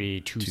guess it would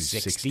be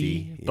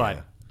 260, but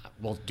yeah.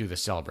 we'll do the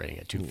celebrating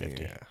at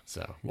 250. Yeah.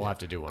 So we'll have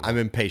to do one. I'm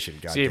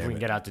impatient, see if we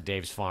can get out to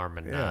Dave's farm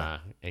and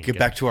get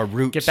back to our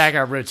roots. Get back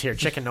our roots here.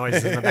 Chicken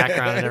noises in the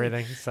background and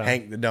everything. So.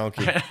 Hank the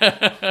donkey.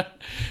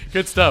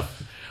 Good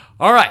stuff.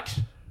 All right.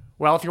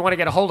 Well, if you want to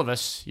get a hold of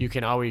us, you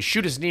can always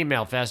shoot us an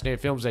email,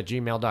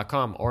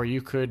 fascinatedfilms@gmail.com, or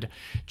you could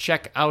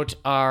check out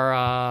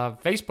our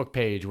Facebook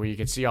page where you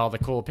can see all the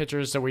cool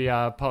pictures that we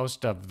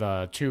post of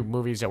the two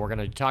movies that we're going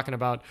to be talking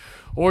about,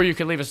 or you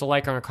can leave us a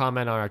like or a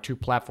comment on our two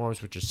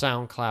platforms, which are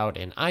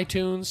SoundCloud and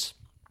iTunes.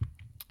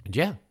 And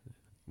yeah,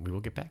 we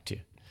will get back to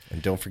you.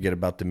 And don't forget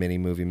about the Mini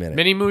Movie Minute.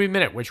 Mini Movie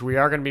Minute, which we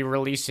are going to be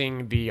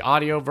releasing the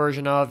audio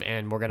version of,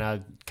 and we're going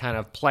to kind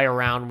of play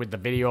around with the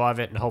video of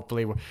it, and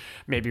hopefully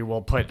maybe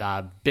we'll put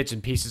bits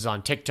and pieces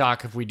on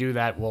TikTok. If we do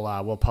that,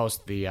 we'll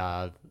post the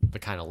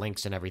kind of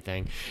links and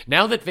everything.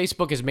 Now that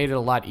Facebook has made it a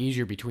lot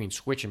easier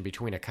switching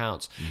between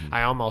accounts,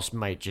 I almost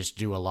might just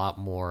do a lot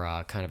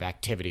more kind of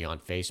activity on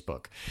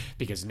Facebook,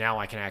 because now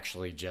I can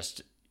actually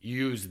just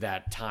use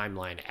that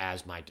timeline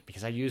as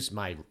because I use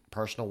my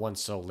personal one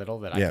so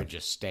little that I could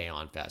just stay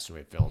on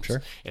Fascinated Films.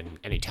 Sure. And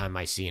anytime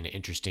I see an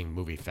interesting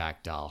movie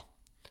fact, I'll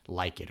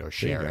like it or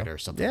share it or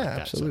something like that.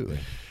 Yeah, absolutely.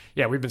 So,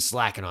 yeah, we've been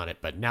slacking on it,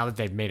 but now that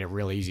they've made it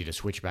real easy to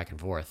switch back and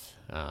forth,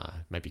 it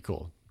might be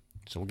cool.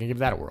 So we're going to give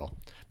that a whirl.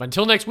 But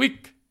until next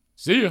week,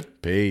 see ya.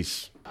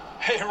 Peace.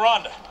 Hey,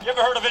 Rhonda, you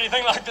ever heard of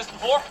anything like this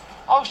before?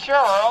 Oh, sure,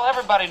 Earl.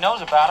 Everybody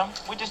knows about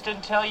them. We just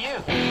didn't tell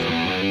you.